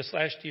standing here just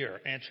last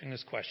year answering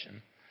this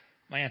question,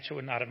 my answer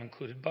would not have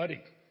included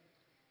Buddy.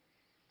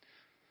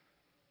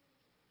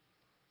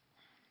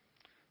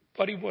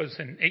 Buddy was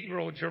an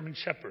 8-year-old German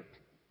Shepherd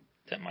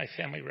that my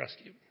family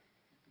rescued.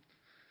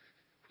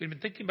 We'd been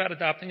thinking about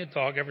adopting a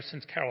dog ever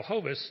since Carol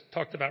Hovis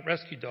talked about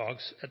rescue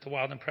dogs at the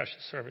Wild and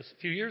Precious service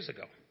a few years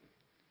ago.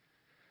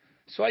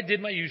 So I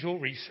did my usual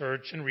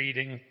research and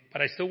reading,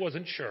 but I still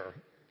wasn't sure.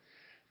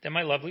 Then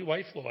my lovely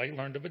wife, Loy,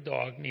 learned of a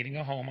dog needing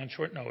a home on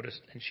short notice,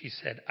 and she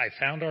said, "I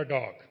found our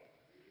dog."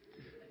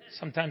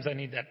 Sometimes I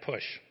need that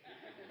push.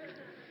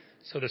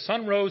 So the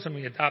sun rose and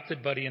we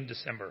adopted Buddy in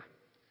December.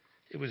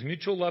 It was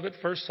mutual love at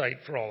first sight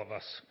for all of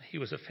us. He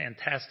was a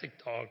fantastic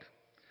dog.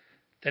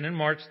 Then in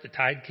March, the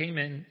tide came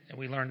in, and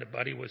we learned that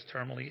Buddy was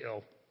terminally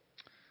ill.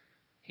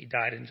 He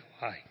died in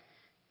July.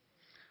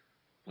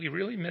 We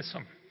really miss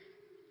him.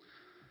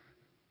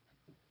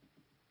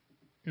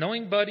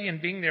 Knowing Buddy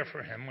and being there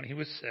for him when he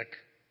was sick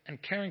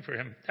and caring for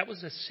him, that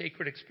was a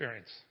sacred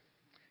experience.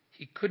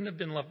 He couldn't have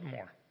been loved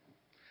more.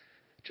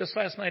 Just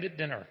last night at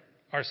dinner,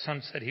 our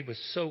son said he was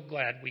so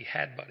glad we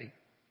had Buddy.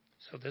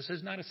 So this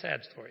is not a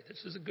sad story.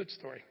 This is a good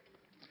story.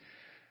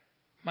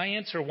 My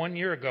answer 1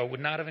 year ago would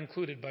not have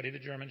included Buddy the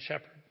German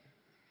Shepherd.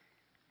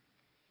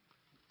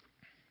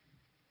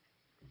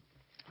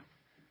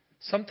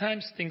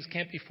 Sometimes things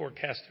can't be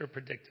forecasted or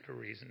predicted or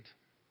reasoned.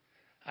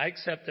 I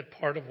accept that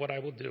part of what I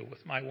will do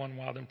with my one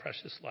wild and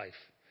precious life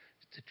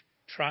is to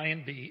try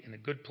and be in a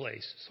good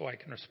place so I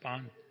can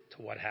respond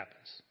to what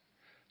happens.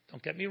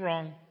 Don't get me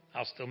wrong.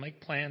 I'll still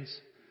make plans.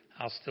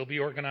 I'll still be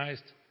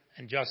organized.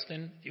 And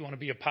Justin, if you want to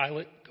be a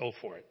pilot, go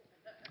for it.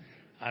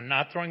 I'm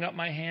not throwing up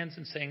my hands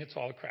and saying it's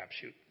all a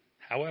crapshoot.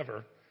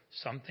 However,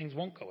 some things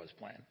won't go as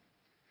planned.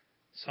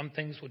 Some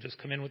things will just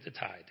come in with the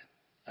tide.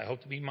 I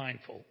hope to be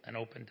mindful and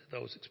open to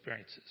those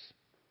experiences.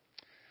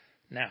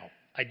 Now,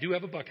 I do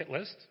have a bucket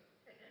list.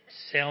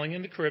 Sailing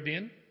in the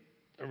Caribbean,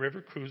 a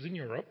river cruise in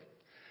Europe,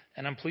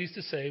 and I'm pleased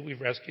to say we've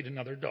rescued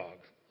another dog,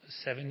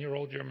 a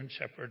 7-year-old German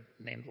Shepherd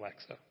named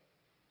Lexa.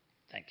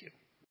 Thank you.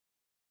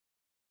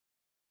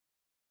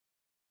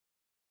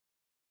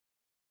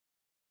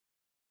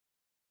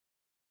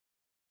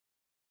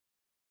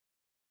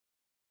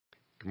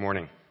 Good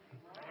morning.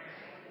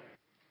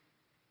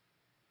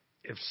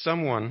 If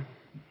someone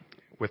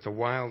with a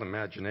wild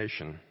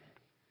imagination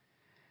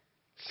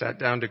sat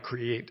down to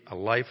create a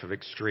life of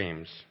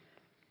extremes,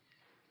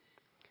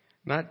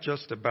 not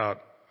just about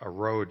a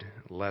road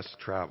less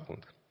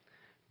traveled,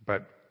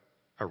 but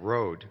a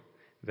road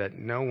that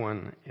no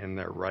one in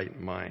their right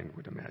mind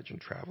would imagine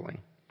traveling,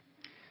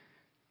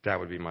 that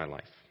would be my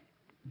life,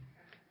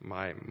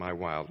 my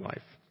wild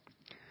life.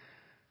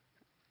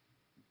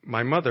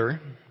 My mother,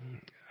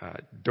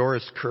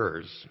 Doris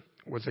Kurz,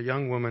 was a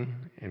young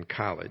woman in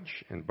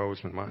college in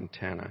Bozeman,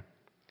 Montana,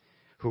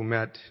 who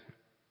met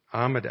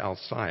Ahmed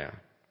Al-Saya,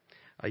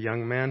 a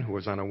young man who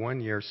was on a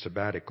 1-year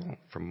sabbatical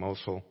from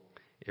Mosul,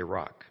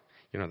 Iraq.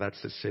 You know,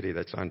 that's the city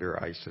that's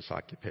under ISIS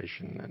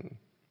occupation, and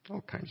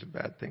all kinds of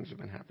bad things have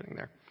been happening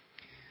there.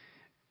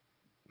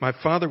 My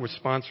father was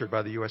sponsored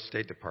by the U.S.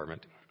 State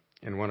Department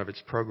in one of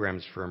its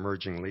programs for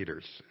emerging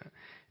leaders,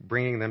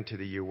 bringing them to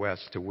the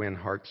U.S. to win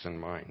hearts and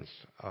minds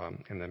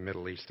in the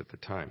Middle East at the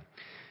time.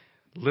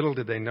 Little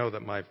did they know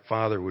that my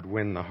father would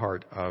win the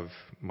heart of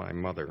my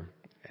mother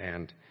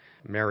and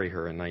marry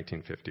her in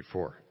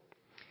 1954.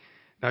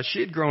 Now,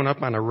 she had grown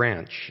up on a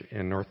ranch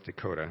in North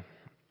Dakota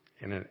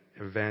in an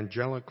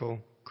evangelical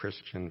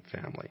Christian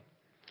family.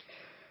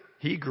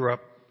 He grew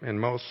up in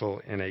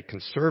Mosul in a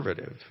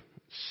conservative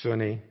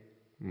Sunni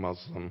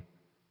Muslim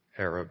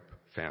Arab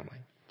family.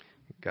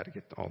 Got to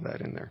get all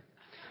that in there.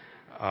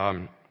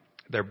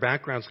 Their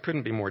backgrounds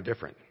couldn't be more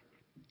different.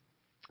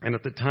 And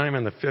at the time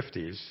in the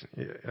 50s,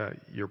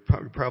 you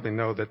probably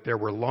know that there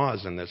were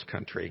laws in this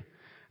country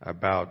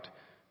about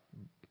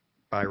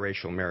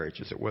biracial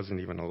marriages. It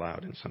wasn't even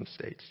allowed in some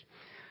states.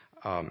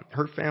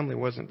 Her family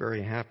wasn't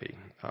very happy.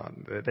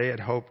 They had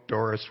hoped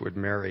Doris would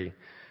marry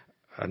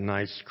a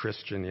nice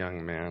Christian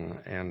young man,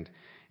 and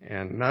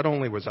not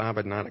only was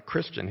Abed not a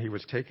Christian, he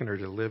was taking her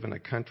to live in a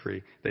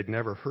country they'd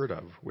never heard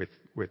of with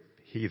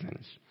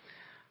heathens.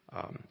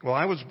 Well,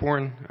 I was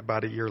born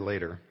about a year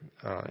later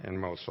in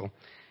Mosul,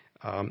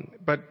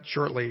 but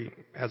shortly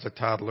as a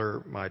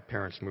toddler, my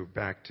parents moved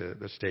back to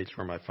the States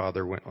where my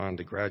father went on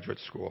to graduate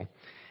school,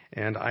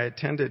 and I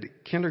attended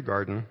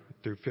kindergarten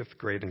through 5th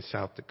grade in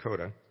South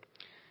Dakota,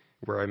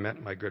 where I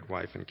met my good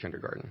wife in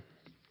kindergarten.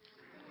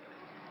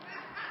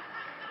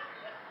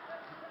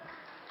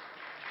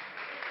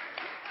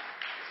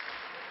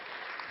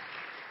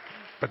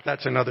 But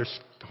that's another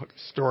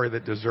story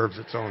that deserves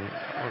its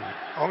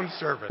own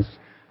service.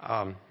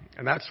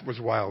 And that was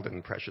wild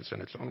and precious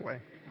in its own way.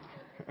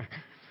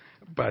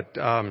 But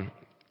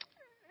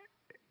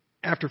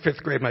after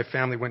 5th grade, my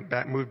family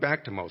moved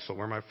back to Mosul,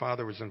 where my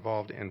father was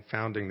involved in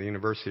founding the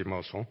University of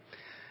Mosul.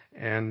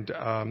 And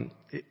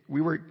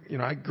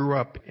I grew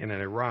up in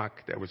an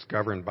Iraq that was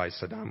governed by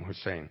Saddam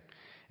Hussein,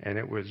 and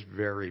it was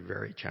very,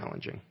 very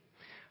challenging.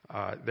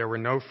 There were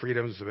no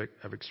freedoms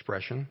of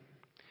expression,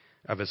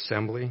 of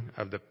assembly,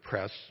 of the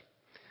press.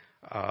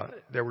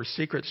 There were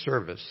Secret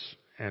Service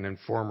and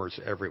informers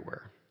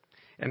everywhere.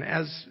 And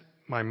as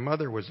my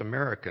mother was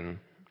American,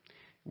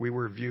 we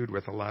were viewed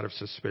with a lot of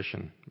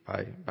suspicion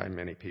by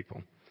many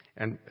people,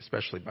 and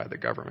especially by the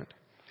government.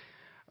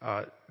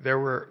 There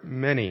were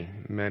many,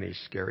 many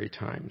scary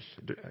times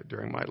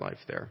during my life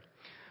there.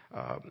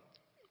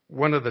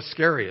 One of the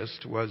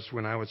scariest was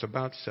when I was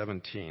about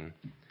 17.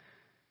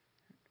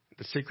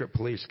 The secret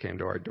police came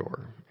to our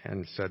door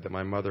and said that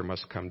my mother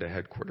must come to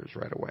headquarters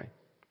right away.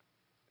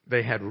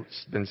 They had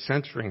been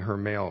censoring her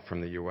mail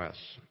from the U.S.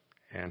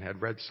 and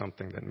had read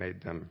something that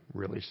made them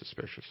really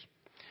suspicious.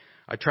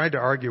 I tried to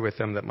argue with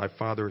them that my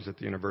father was at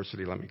the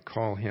university. Let me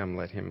call him,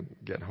 let him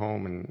get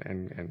home,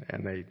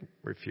 and they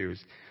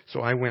refused.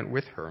 So I went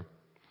with her,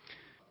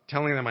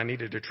 telling them I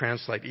needed to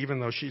translate, even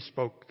though she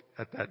spoke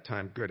at that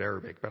time good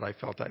Arabic, but I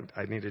felt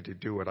I needed to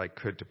do what I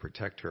could to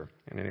protect her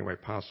in any way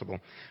possible,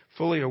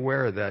 fully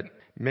aware that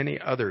many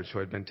others who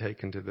had been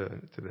taken to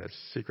the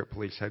secret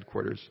police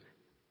headquarters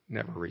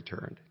never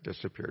returned,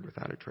 disappeared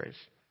without a trace.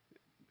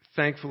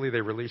 Thankfully,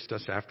 they released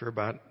us after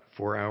about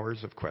 4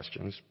 hours of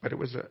questions, but it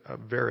was a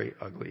very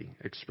ugly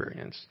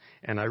experience,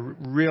 and I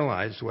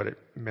realized what it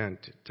meant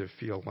to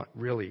feel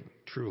really,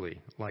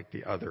 truly like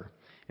the other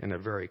in a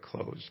very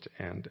closed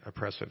and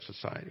oppressive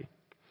society.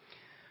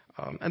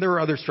 And there were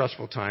other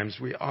stressful times.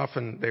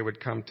 They would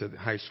come to the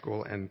high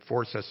school and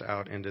force us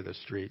out into the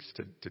streets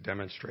to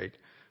demonstrate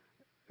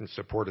in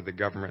support of the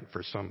government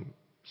for some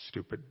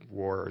stupid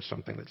war or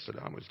something that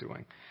Saddam was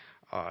doing.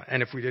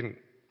 And if we didn't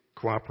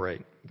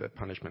cooperate, the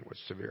punishment was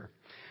severe.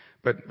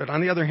 But on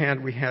the other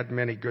hand, we had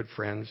many good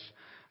friends,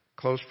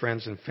 close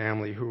friends and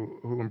family who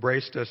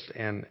embraced us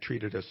and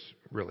treated us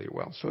really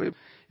well. So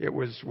it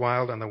was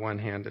wild on the one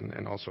hand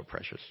and also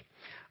precious.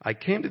 I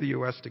came to the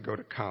U.S. to go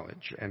to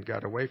college and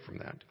got away from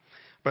that.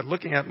 But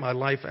looking at my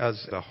life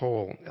as a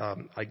whole,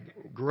 I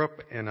grew up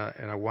in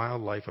a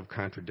wild life of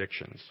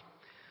contradictions.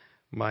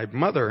 My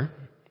mother,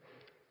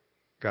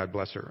 God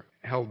bless her,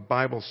 held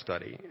Bible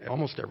study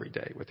almost every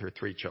day with her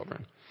 3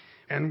 children.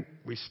 And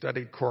we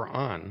studied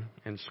Quran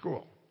in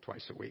school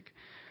twice a week.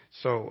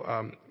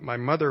 So my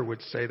mother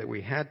would say that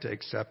we had to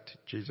accept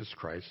Jesus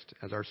Christ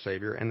as our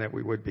Savior and that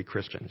we would be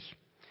Christians.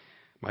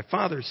 My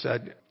father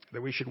said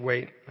that we should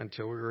wait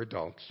until we were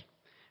adults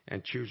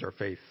and choose our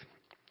faith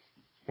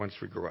once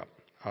we grew up.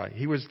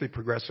 He was the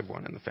progressive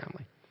one in the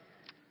family.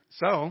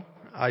 So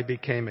I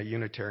became a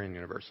Unitarian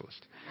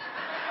Universalist.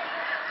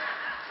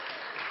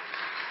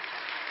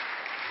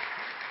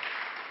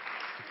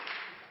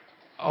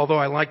 Although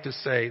I like to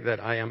say that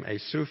I am a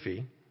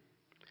Sufi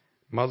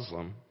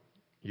Muslim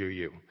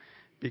UU,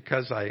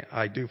 because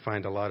I do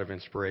find a lot of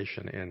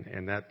inspiration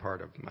in that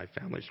part of my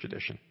family's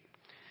tradition.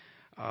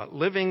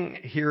 Living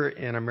here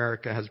in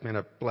America has been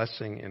a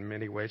blessing in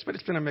many ways, but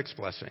it's been a mixed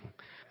blessing.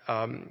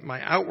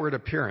 My outward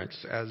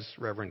appearance, as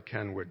Reverend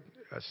Ken would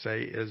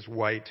say, is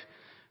white,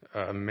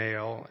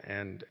 male,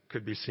 and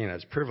could be seen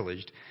as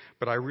privileged.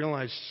 But I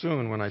realized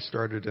soon when I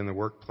started in the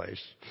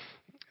workplace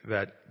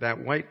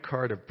that white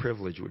card of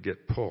privilege would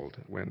get pulled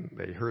when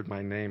they heard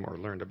my name or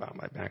learned about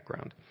my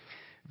background.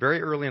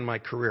 Very early in my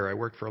career, I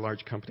worked for a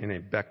large company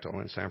named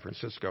Bechtel in San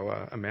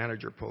Francisco. A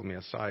manager pulled me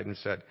aside and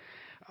said,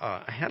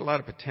 I had a lot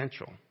of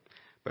potential,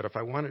 but if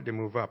I wanted to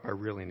move up, I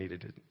really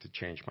needed to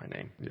change my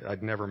name.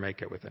 I'd never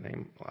make it with a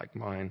name like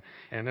mine.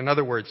 And in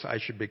other words, I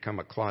should become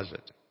a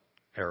closet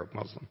Arab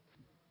Muslim.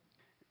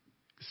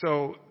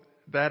 So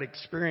that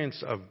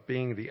experience of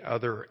being the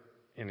other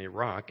in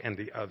Iraq and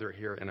the other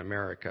here in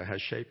America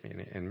has shaped me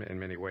in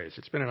many ways.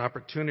 It's been an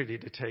opportunity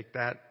to take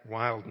that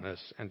wildness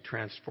and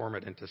transform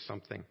it into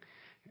something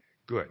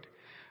good.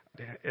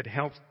 It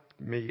helped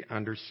me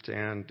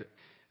understand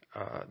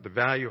the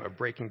value of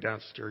breaking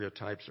down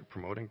stereotypes, of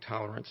promoting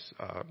tolerance,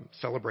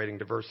 celebrating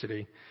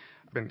diversity.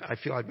 I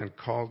feel I've been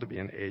called to be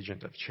an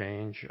agent of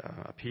change,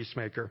 a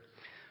peacemaker.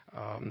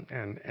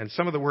 And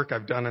some of the work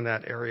I've done in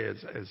that area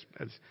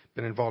has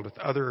been involved with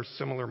other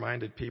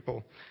similar-minded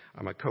people.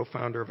 I'm a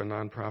co-founder of a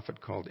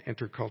nonprofit called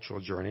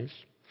Intercultural Journeys.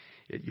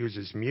 It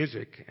uses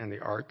music and the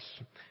arts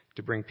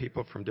to bring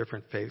people from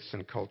different faiths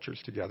and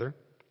cultures together.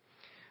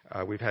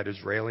 We've had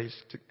Israelis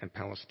and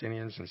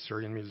Palestinians and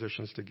Syrian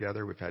musicians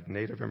together. We've had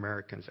Native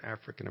Americans,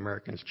 African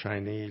Americans,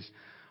 Chinese,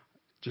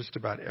 just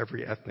about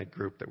every ethnic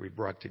group that we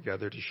brought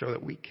together to show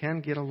that we can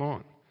get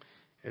along.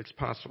 It's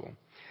possible.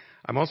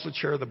 I'm also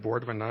chair of the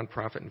board of a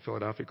nonprofit in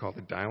Philadelphia called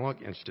the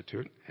Dialogue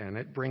Institute, and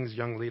it brings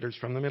young leaders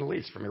from the Middle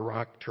East, from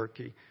Iraq,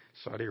 Turkey,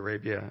 Saudi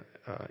Arabia,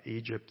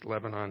 Egypt,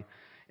 Lebanon,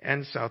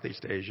 and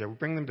Southeast Asia. We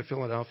bring them to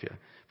Philadelphia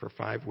for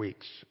 5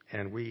 weeks,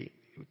 and we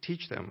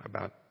teach them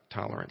about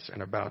tolerance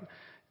and about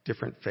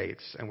different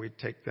faiths, and we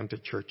take them to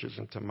churches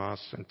and to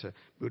mosques and to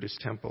Buddhist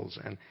temples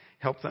and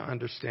help them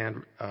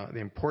understand the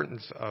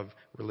importance of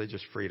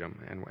religious freedom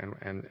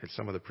and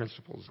some of the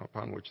principles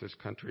upon which this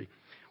country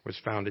was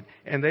founded.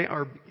 And they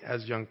are,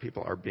 as young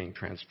people, are being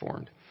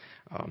transformed.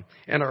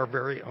 And our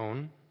very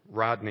own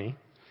Rodney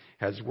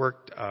has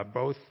worked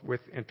both with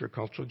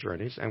Intercultural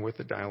Journeys and with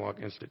the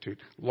Dialogue Institute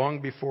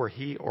long before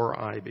he or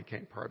I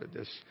became part of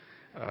this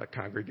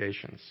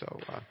congregation. So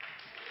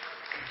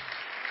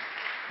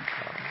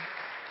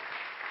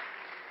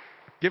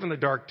given the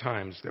dark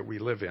times that we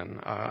live in,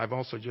 I've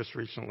also just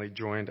recently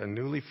joined a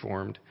newly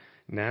formed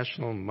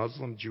National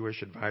Muslim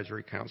Jewish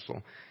Advisory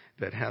Council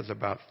that has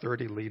about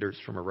 30 leaders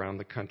from around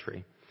the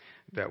country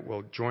that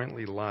will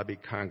jointly lobby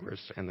Congress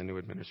and the new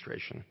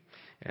administration.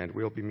 And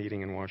we'll be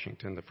meeting in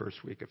Washington the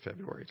first week of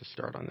February to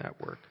start on that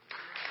work.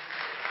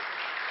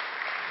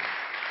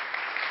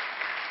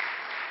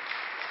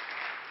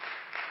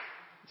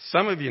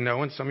 Some of you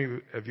know, and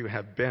some of you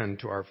have been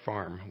to our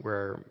farm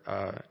where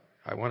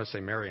I want to say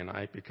Mary and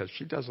I, because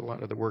she does a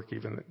lot of the work,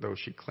 even though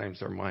she claims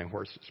they're my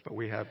horses. But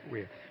we have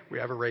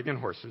Arabian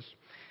horses,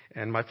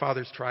 and my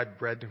father's tribe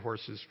bred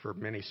horses for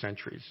many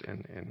centuries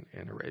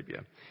in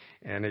Arabia.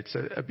 And it's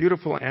a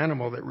beautiful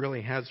animal that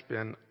really has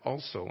been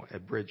also a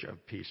bridge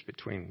of peace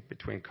between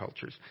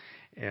cultures.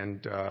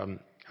 And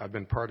I've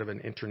been part of an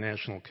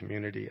international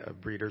community of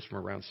breeders from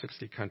around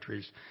 60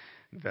 countries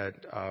that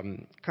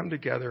come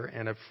together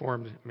and have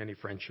formed many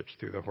friendships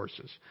through the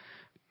horses.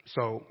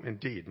 So,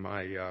 indeed,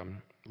 my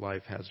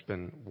life has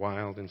been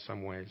wild in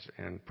some ways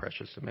and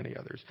precious in many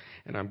others.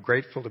 And I'm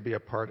grateful to be a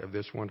part of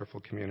this wonderful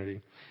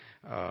community,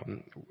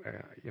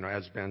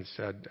 as Ben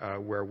said,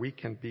 where we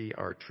can be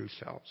our true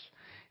selves.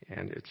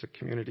 And it's a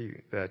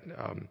community that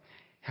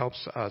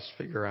helps us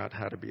figure out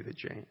how to be the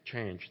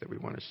change that we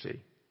want to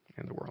see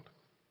in the world.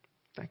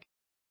 Thank you.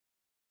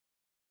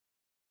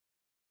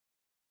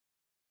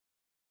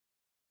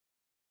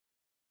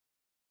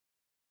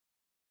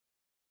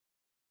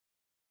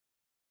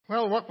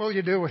 Well, what will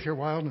you do with your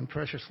wild and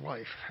precious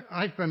life?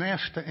 I've been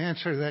asked to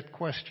answer that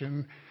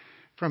question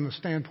from the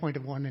standpoint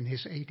of one in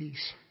his 80s.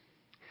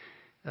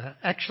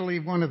 Actually,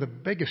 one of the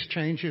biggest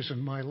changes in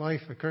my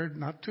life occurred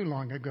not too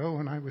long ago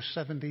when I was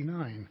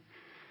 79.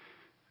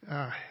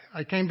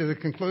 I came to the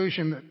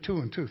conclusion that 2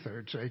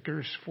 2/3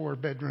 acres, 4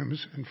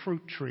 bedrooms, and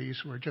fruit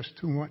trees were just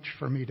too much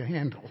for me to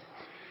handle.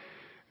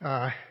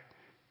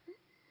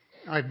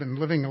 I've been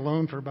living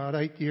alone for about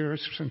 8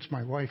 years since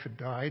my wife had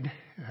died,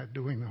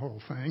 doing the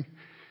whole thing,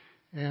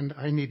 and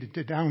I needed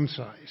to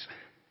downsize.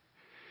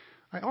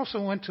 I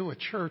also went to a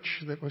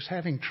church that was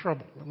having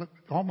trouble,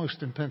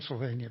 almost in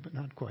Pennsylvania, but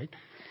not quite.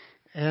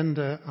 And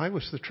I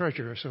was the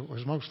treasurer, so it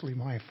was mostly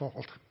my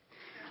fault.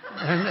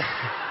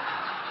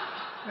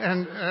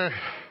 And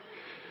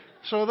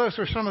so those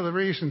were some of the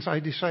reasons I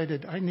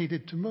decided I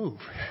needed to move.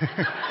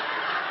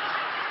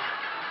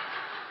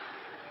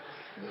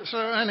 So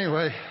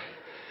anyway,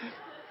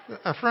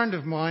 a friend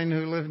of mine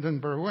who lived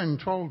in Berwyn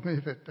told me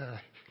that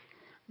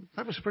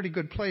that was a pretty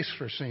good place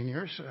for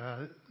seniors,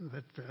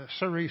 that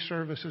Surrey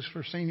Services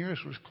for Seniors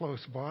was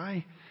close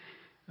by.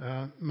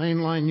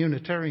 Mainline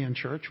Unitarian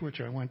Church, which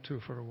I went to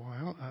for a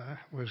while,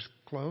 was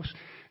close.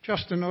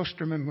 Justin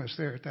Osterman was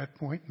there at that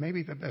point,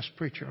 maybe the best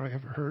preacher I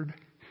ever heard,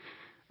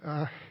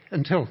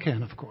 until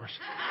Ken, of course.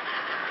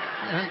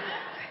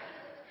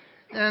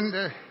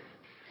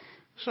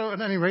 So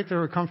at any rate, there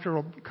were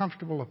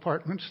comfortable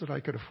apartments that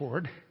I could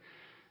afford.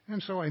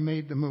 And so I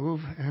made the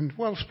move, and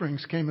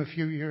Wellsprings came a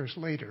few years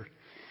later.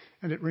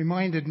 And it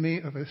reminded me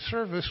of a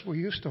service we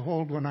used to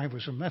hold when I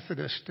was a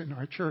Methodist in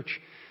our church,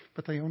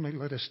 but they only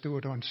let us do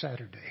it on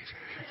Saturdays.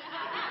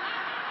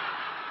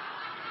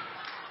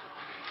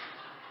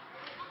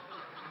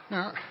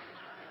 Now,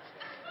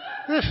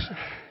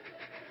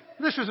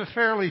 this is a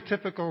fairly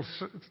typical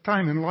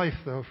time in life,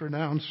 though, for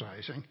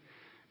downsizing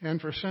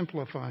and for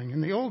simplifying. In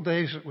the old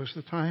days, it was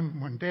the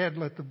time when Dad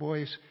let the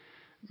boys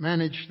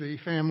manage the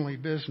family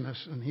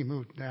business, and he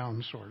moved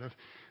down, sort of.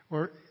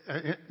 Or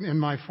in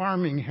my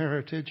farming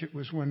heritage, it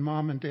was when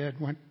Mom and Dad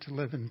went to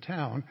live in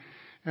town,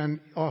 and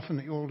often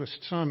the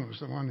oldest son was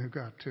the one who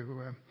got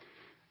to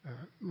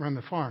run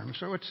the farm.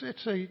 So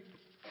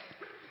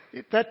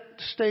that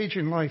stage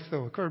in life,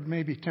 though, occurred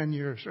maybe 10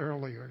 years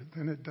earlier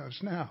than it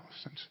does now,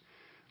 since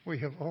we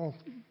have all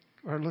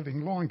are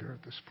living longer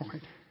at this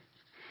point.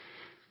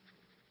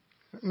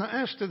 Now,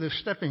 as to the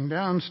stepping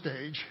down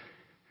stage,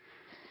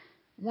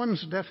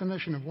 one's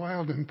definition of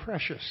wild and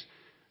precious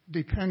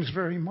depends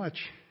very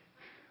much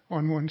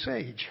on one's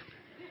age.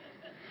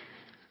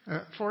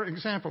 For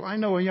example, I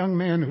know a young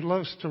man who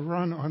loves to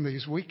run on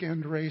these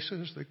weekend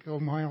races that go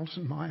miles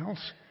and miles,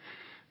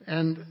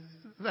 and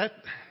that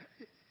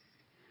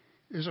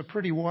is a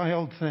pretty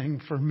wild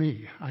thing for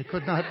me. I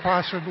could not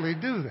possibly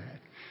do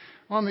that.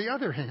 On the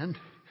other hand,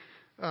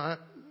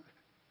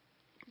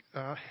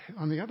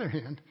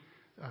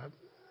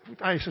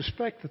 I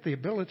suspect that the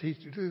ability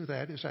to do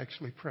that is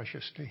actually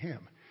precious to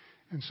him.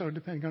 And so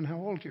depending on how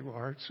old you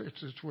are,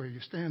 it's where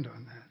you stand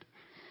on that.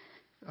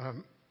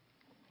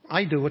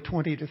 I do a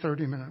 20 to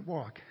 30-minute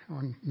walk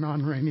on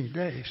non-rainy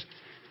days.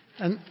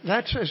 And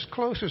that's as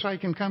close as I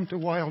can come to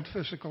wild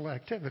physical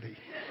activity.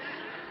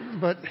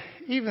 But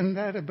even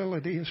that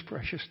ability is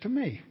precious to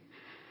me.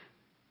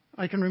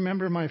 I can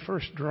remember my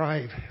first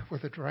drive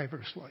with a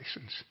driver's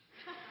license.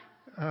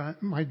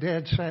 My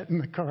dad sat in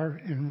the car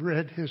and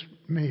read his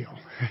mail.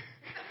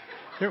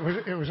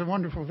 It was a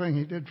wonderful thing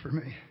he did for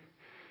me.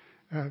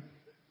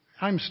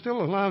 I'm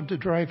still allowed to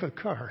drive a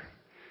car,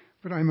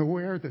 but I'm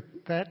aware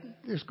that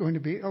is going to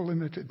be a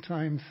limited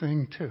time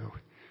thing too.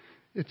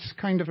 It's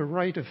kind of a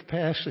rite of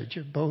passage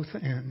at both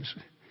ends.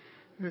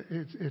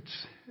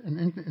 It's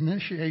an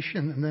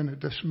initiation and then a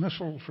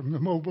dismissal from the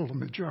mobile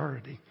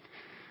majority.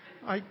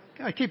 I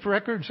keep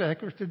records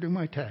accurate to do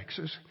my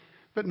taxes,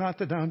 but not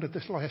down to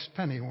the last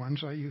penny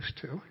ones I used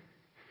to.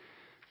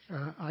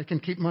 I can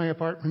keep my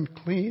apartment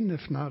clean,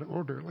 if not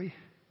orderly.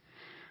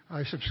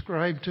 I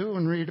subscribe to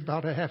and read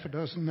about a half a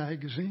dozen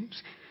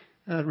magazines,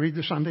 read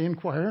the Sunday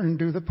Inquirer and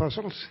do the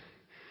puzzles.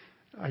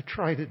 I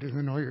try to do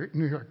the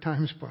New York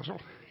Times puzzle.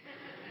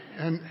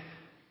 And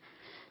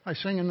I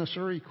sing in the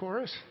Surrey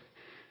chorus,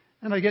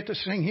 and I get to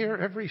sing here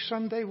every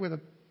Sunday with a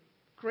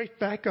great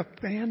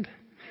backup band,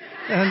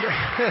 and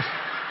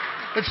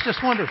it's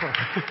just wonderful.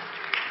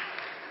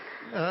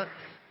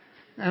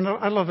 And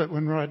I love it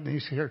when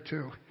Rodney's here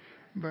too.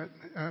 But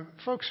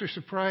folks are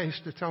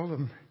surprised to tell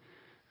them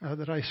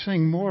that I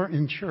sing more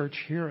in church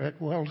here at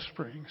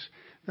Wellsprings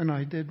than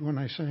I did when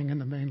I sang in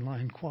the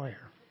mainline choir.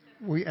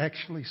 We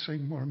actually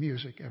sing more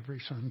music every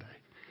Sunday.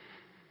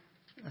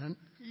 And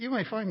you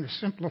may find the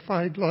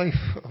simplified life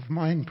of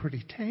mine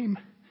pretty tame.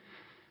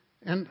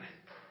 And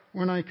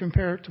when I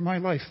compare it to my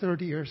life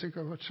 30 years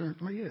ago, it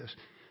certainly is.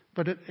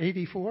 But at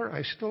 84,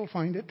 I still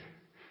find it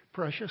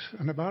precious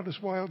and about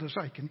as wild as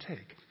I can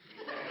take.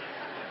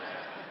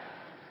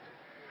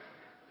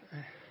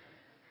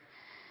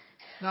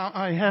 Now,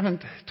 I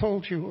haven't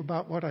told you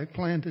about what I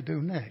plan to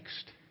do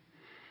next.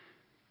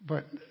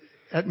 But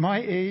at my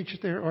age,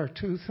 there are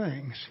two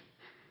things.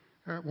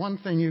 One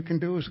thing you can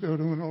do is go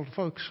to an old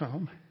folks'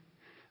 home.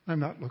 I'm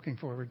not looking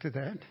forward to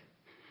that.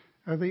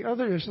 The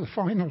other is the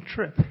final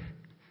trip.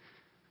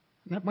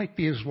 That might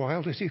be as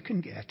wild as you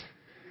can get.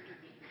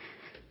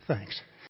 Thanks.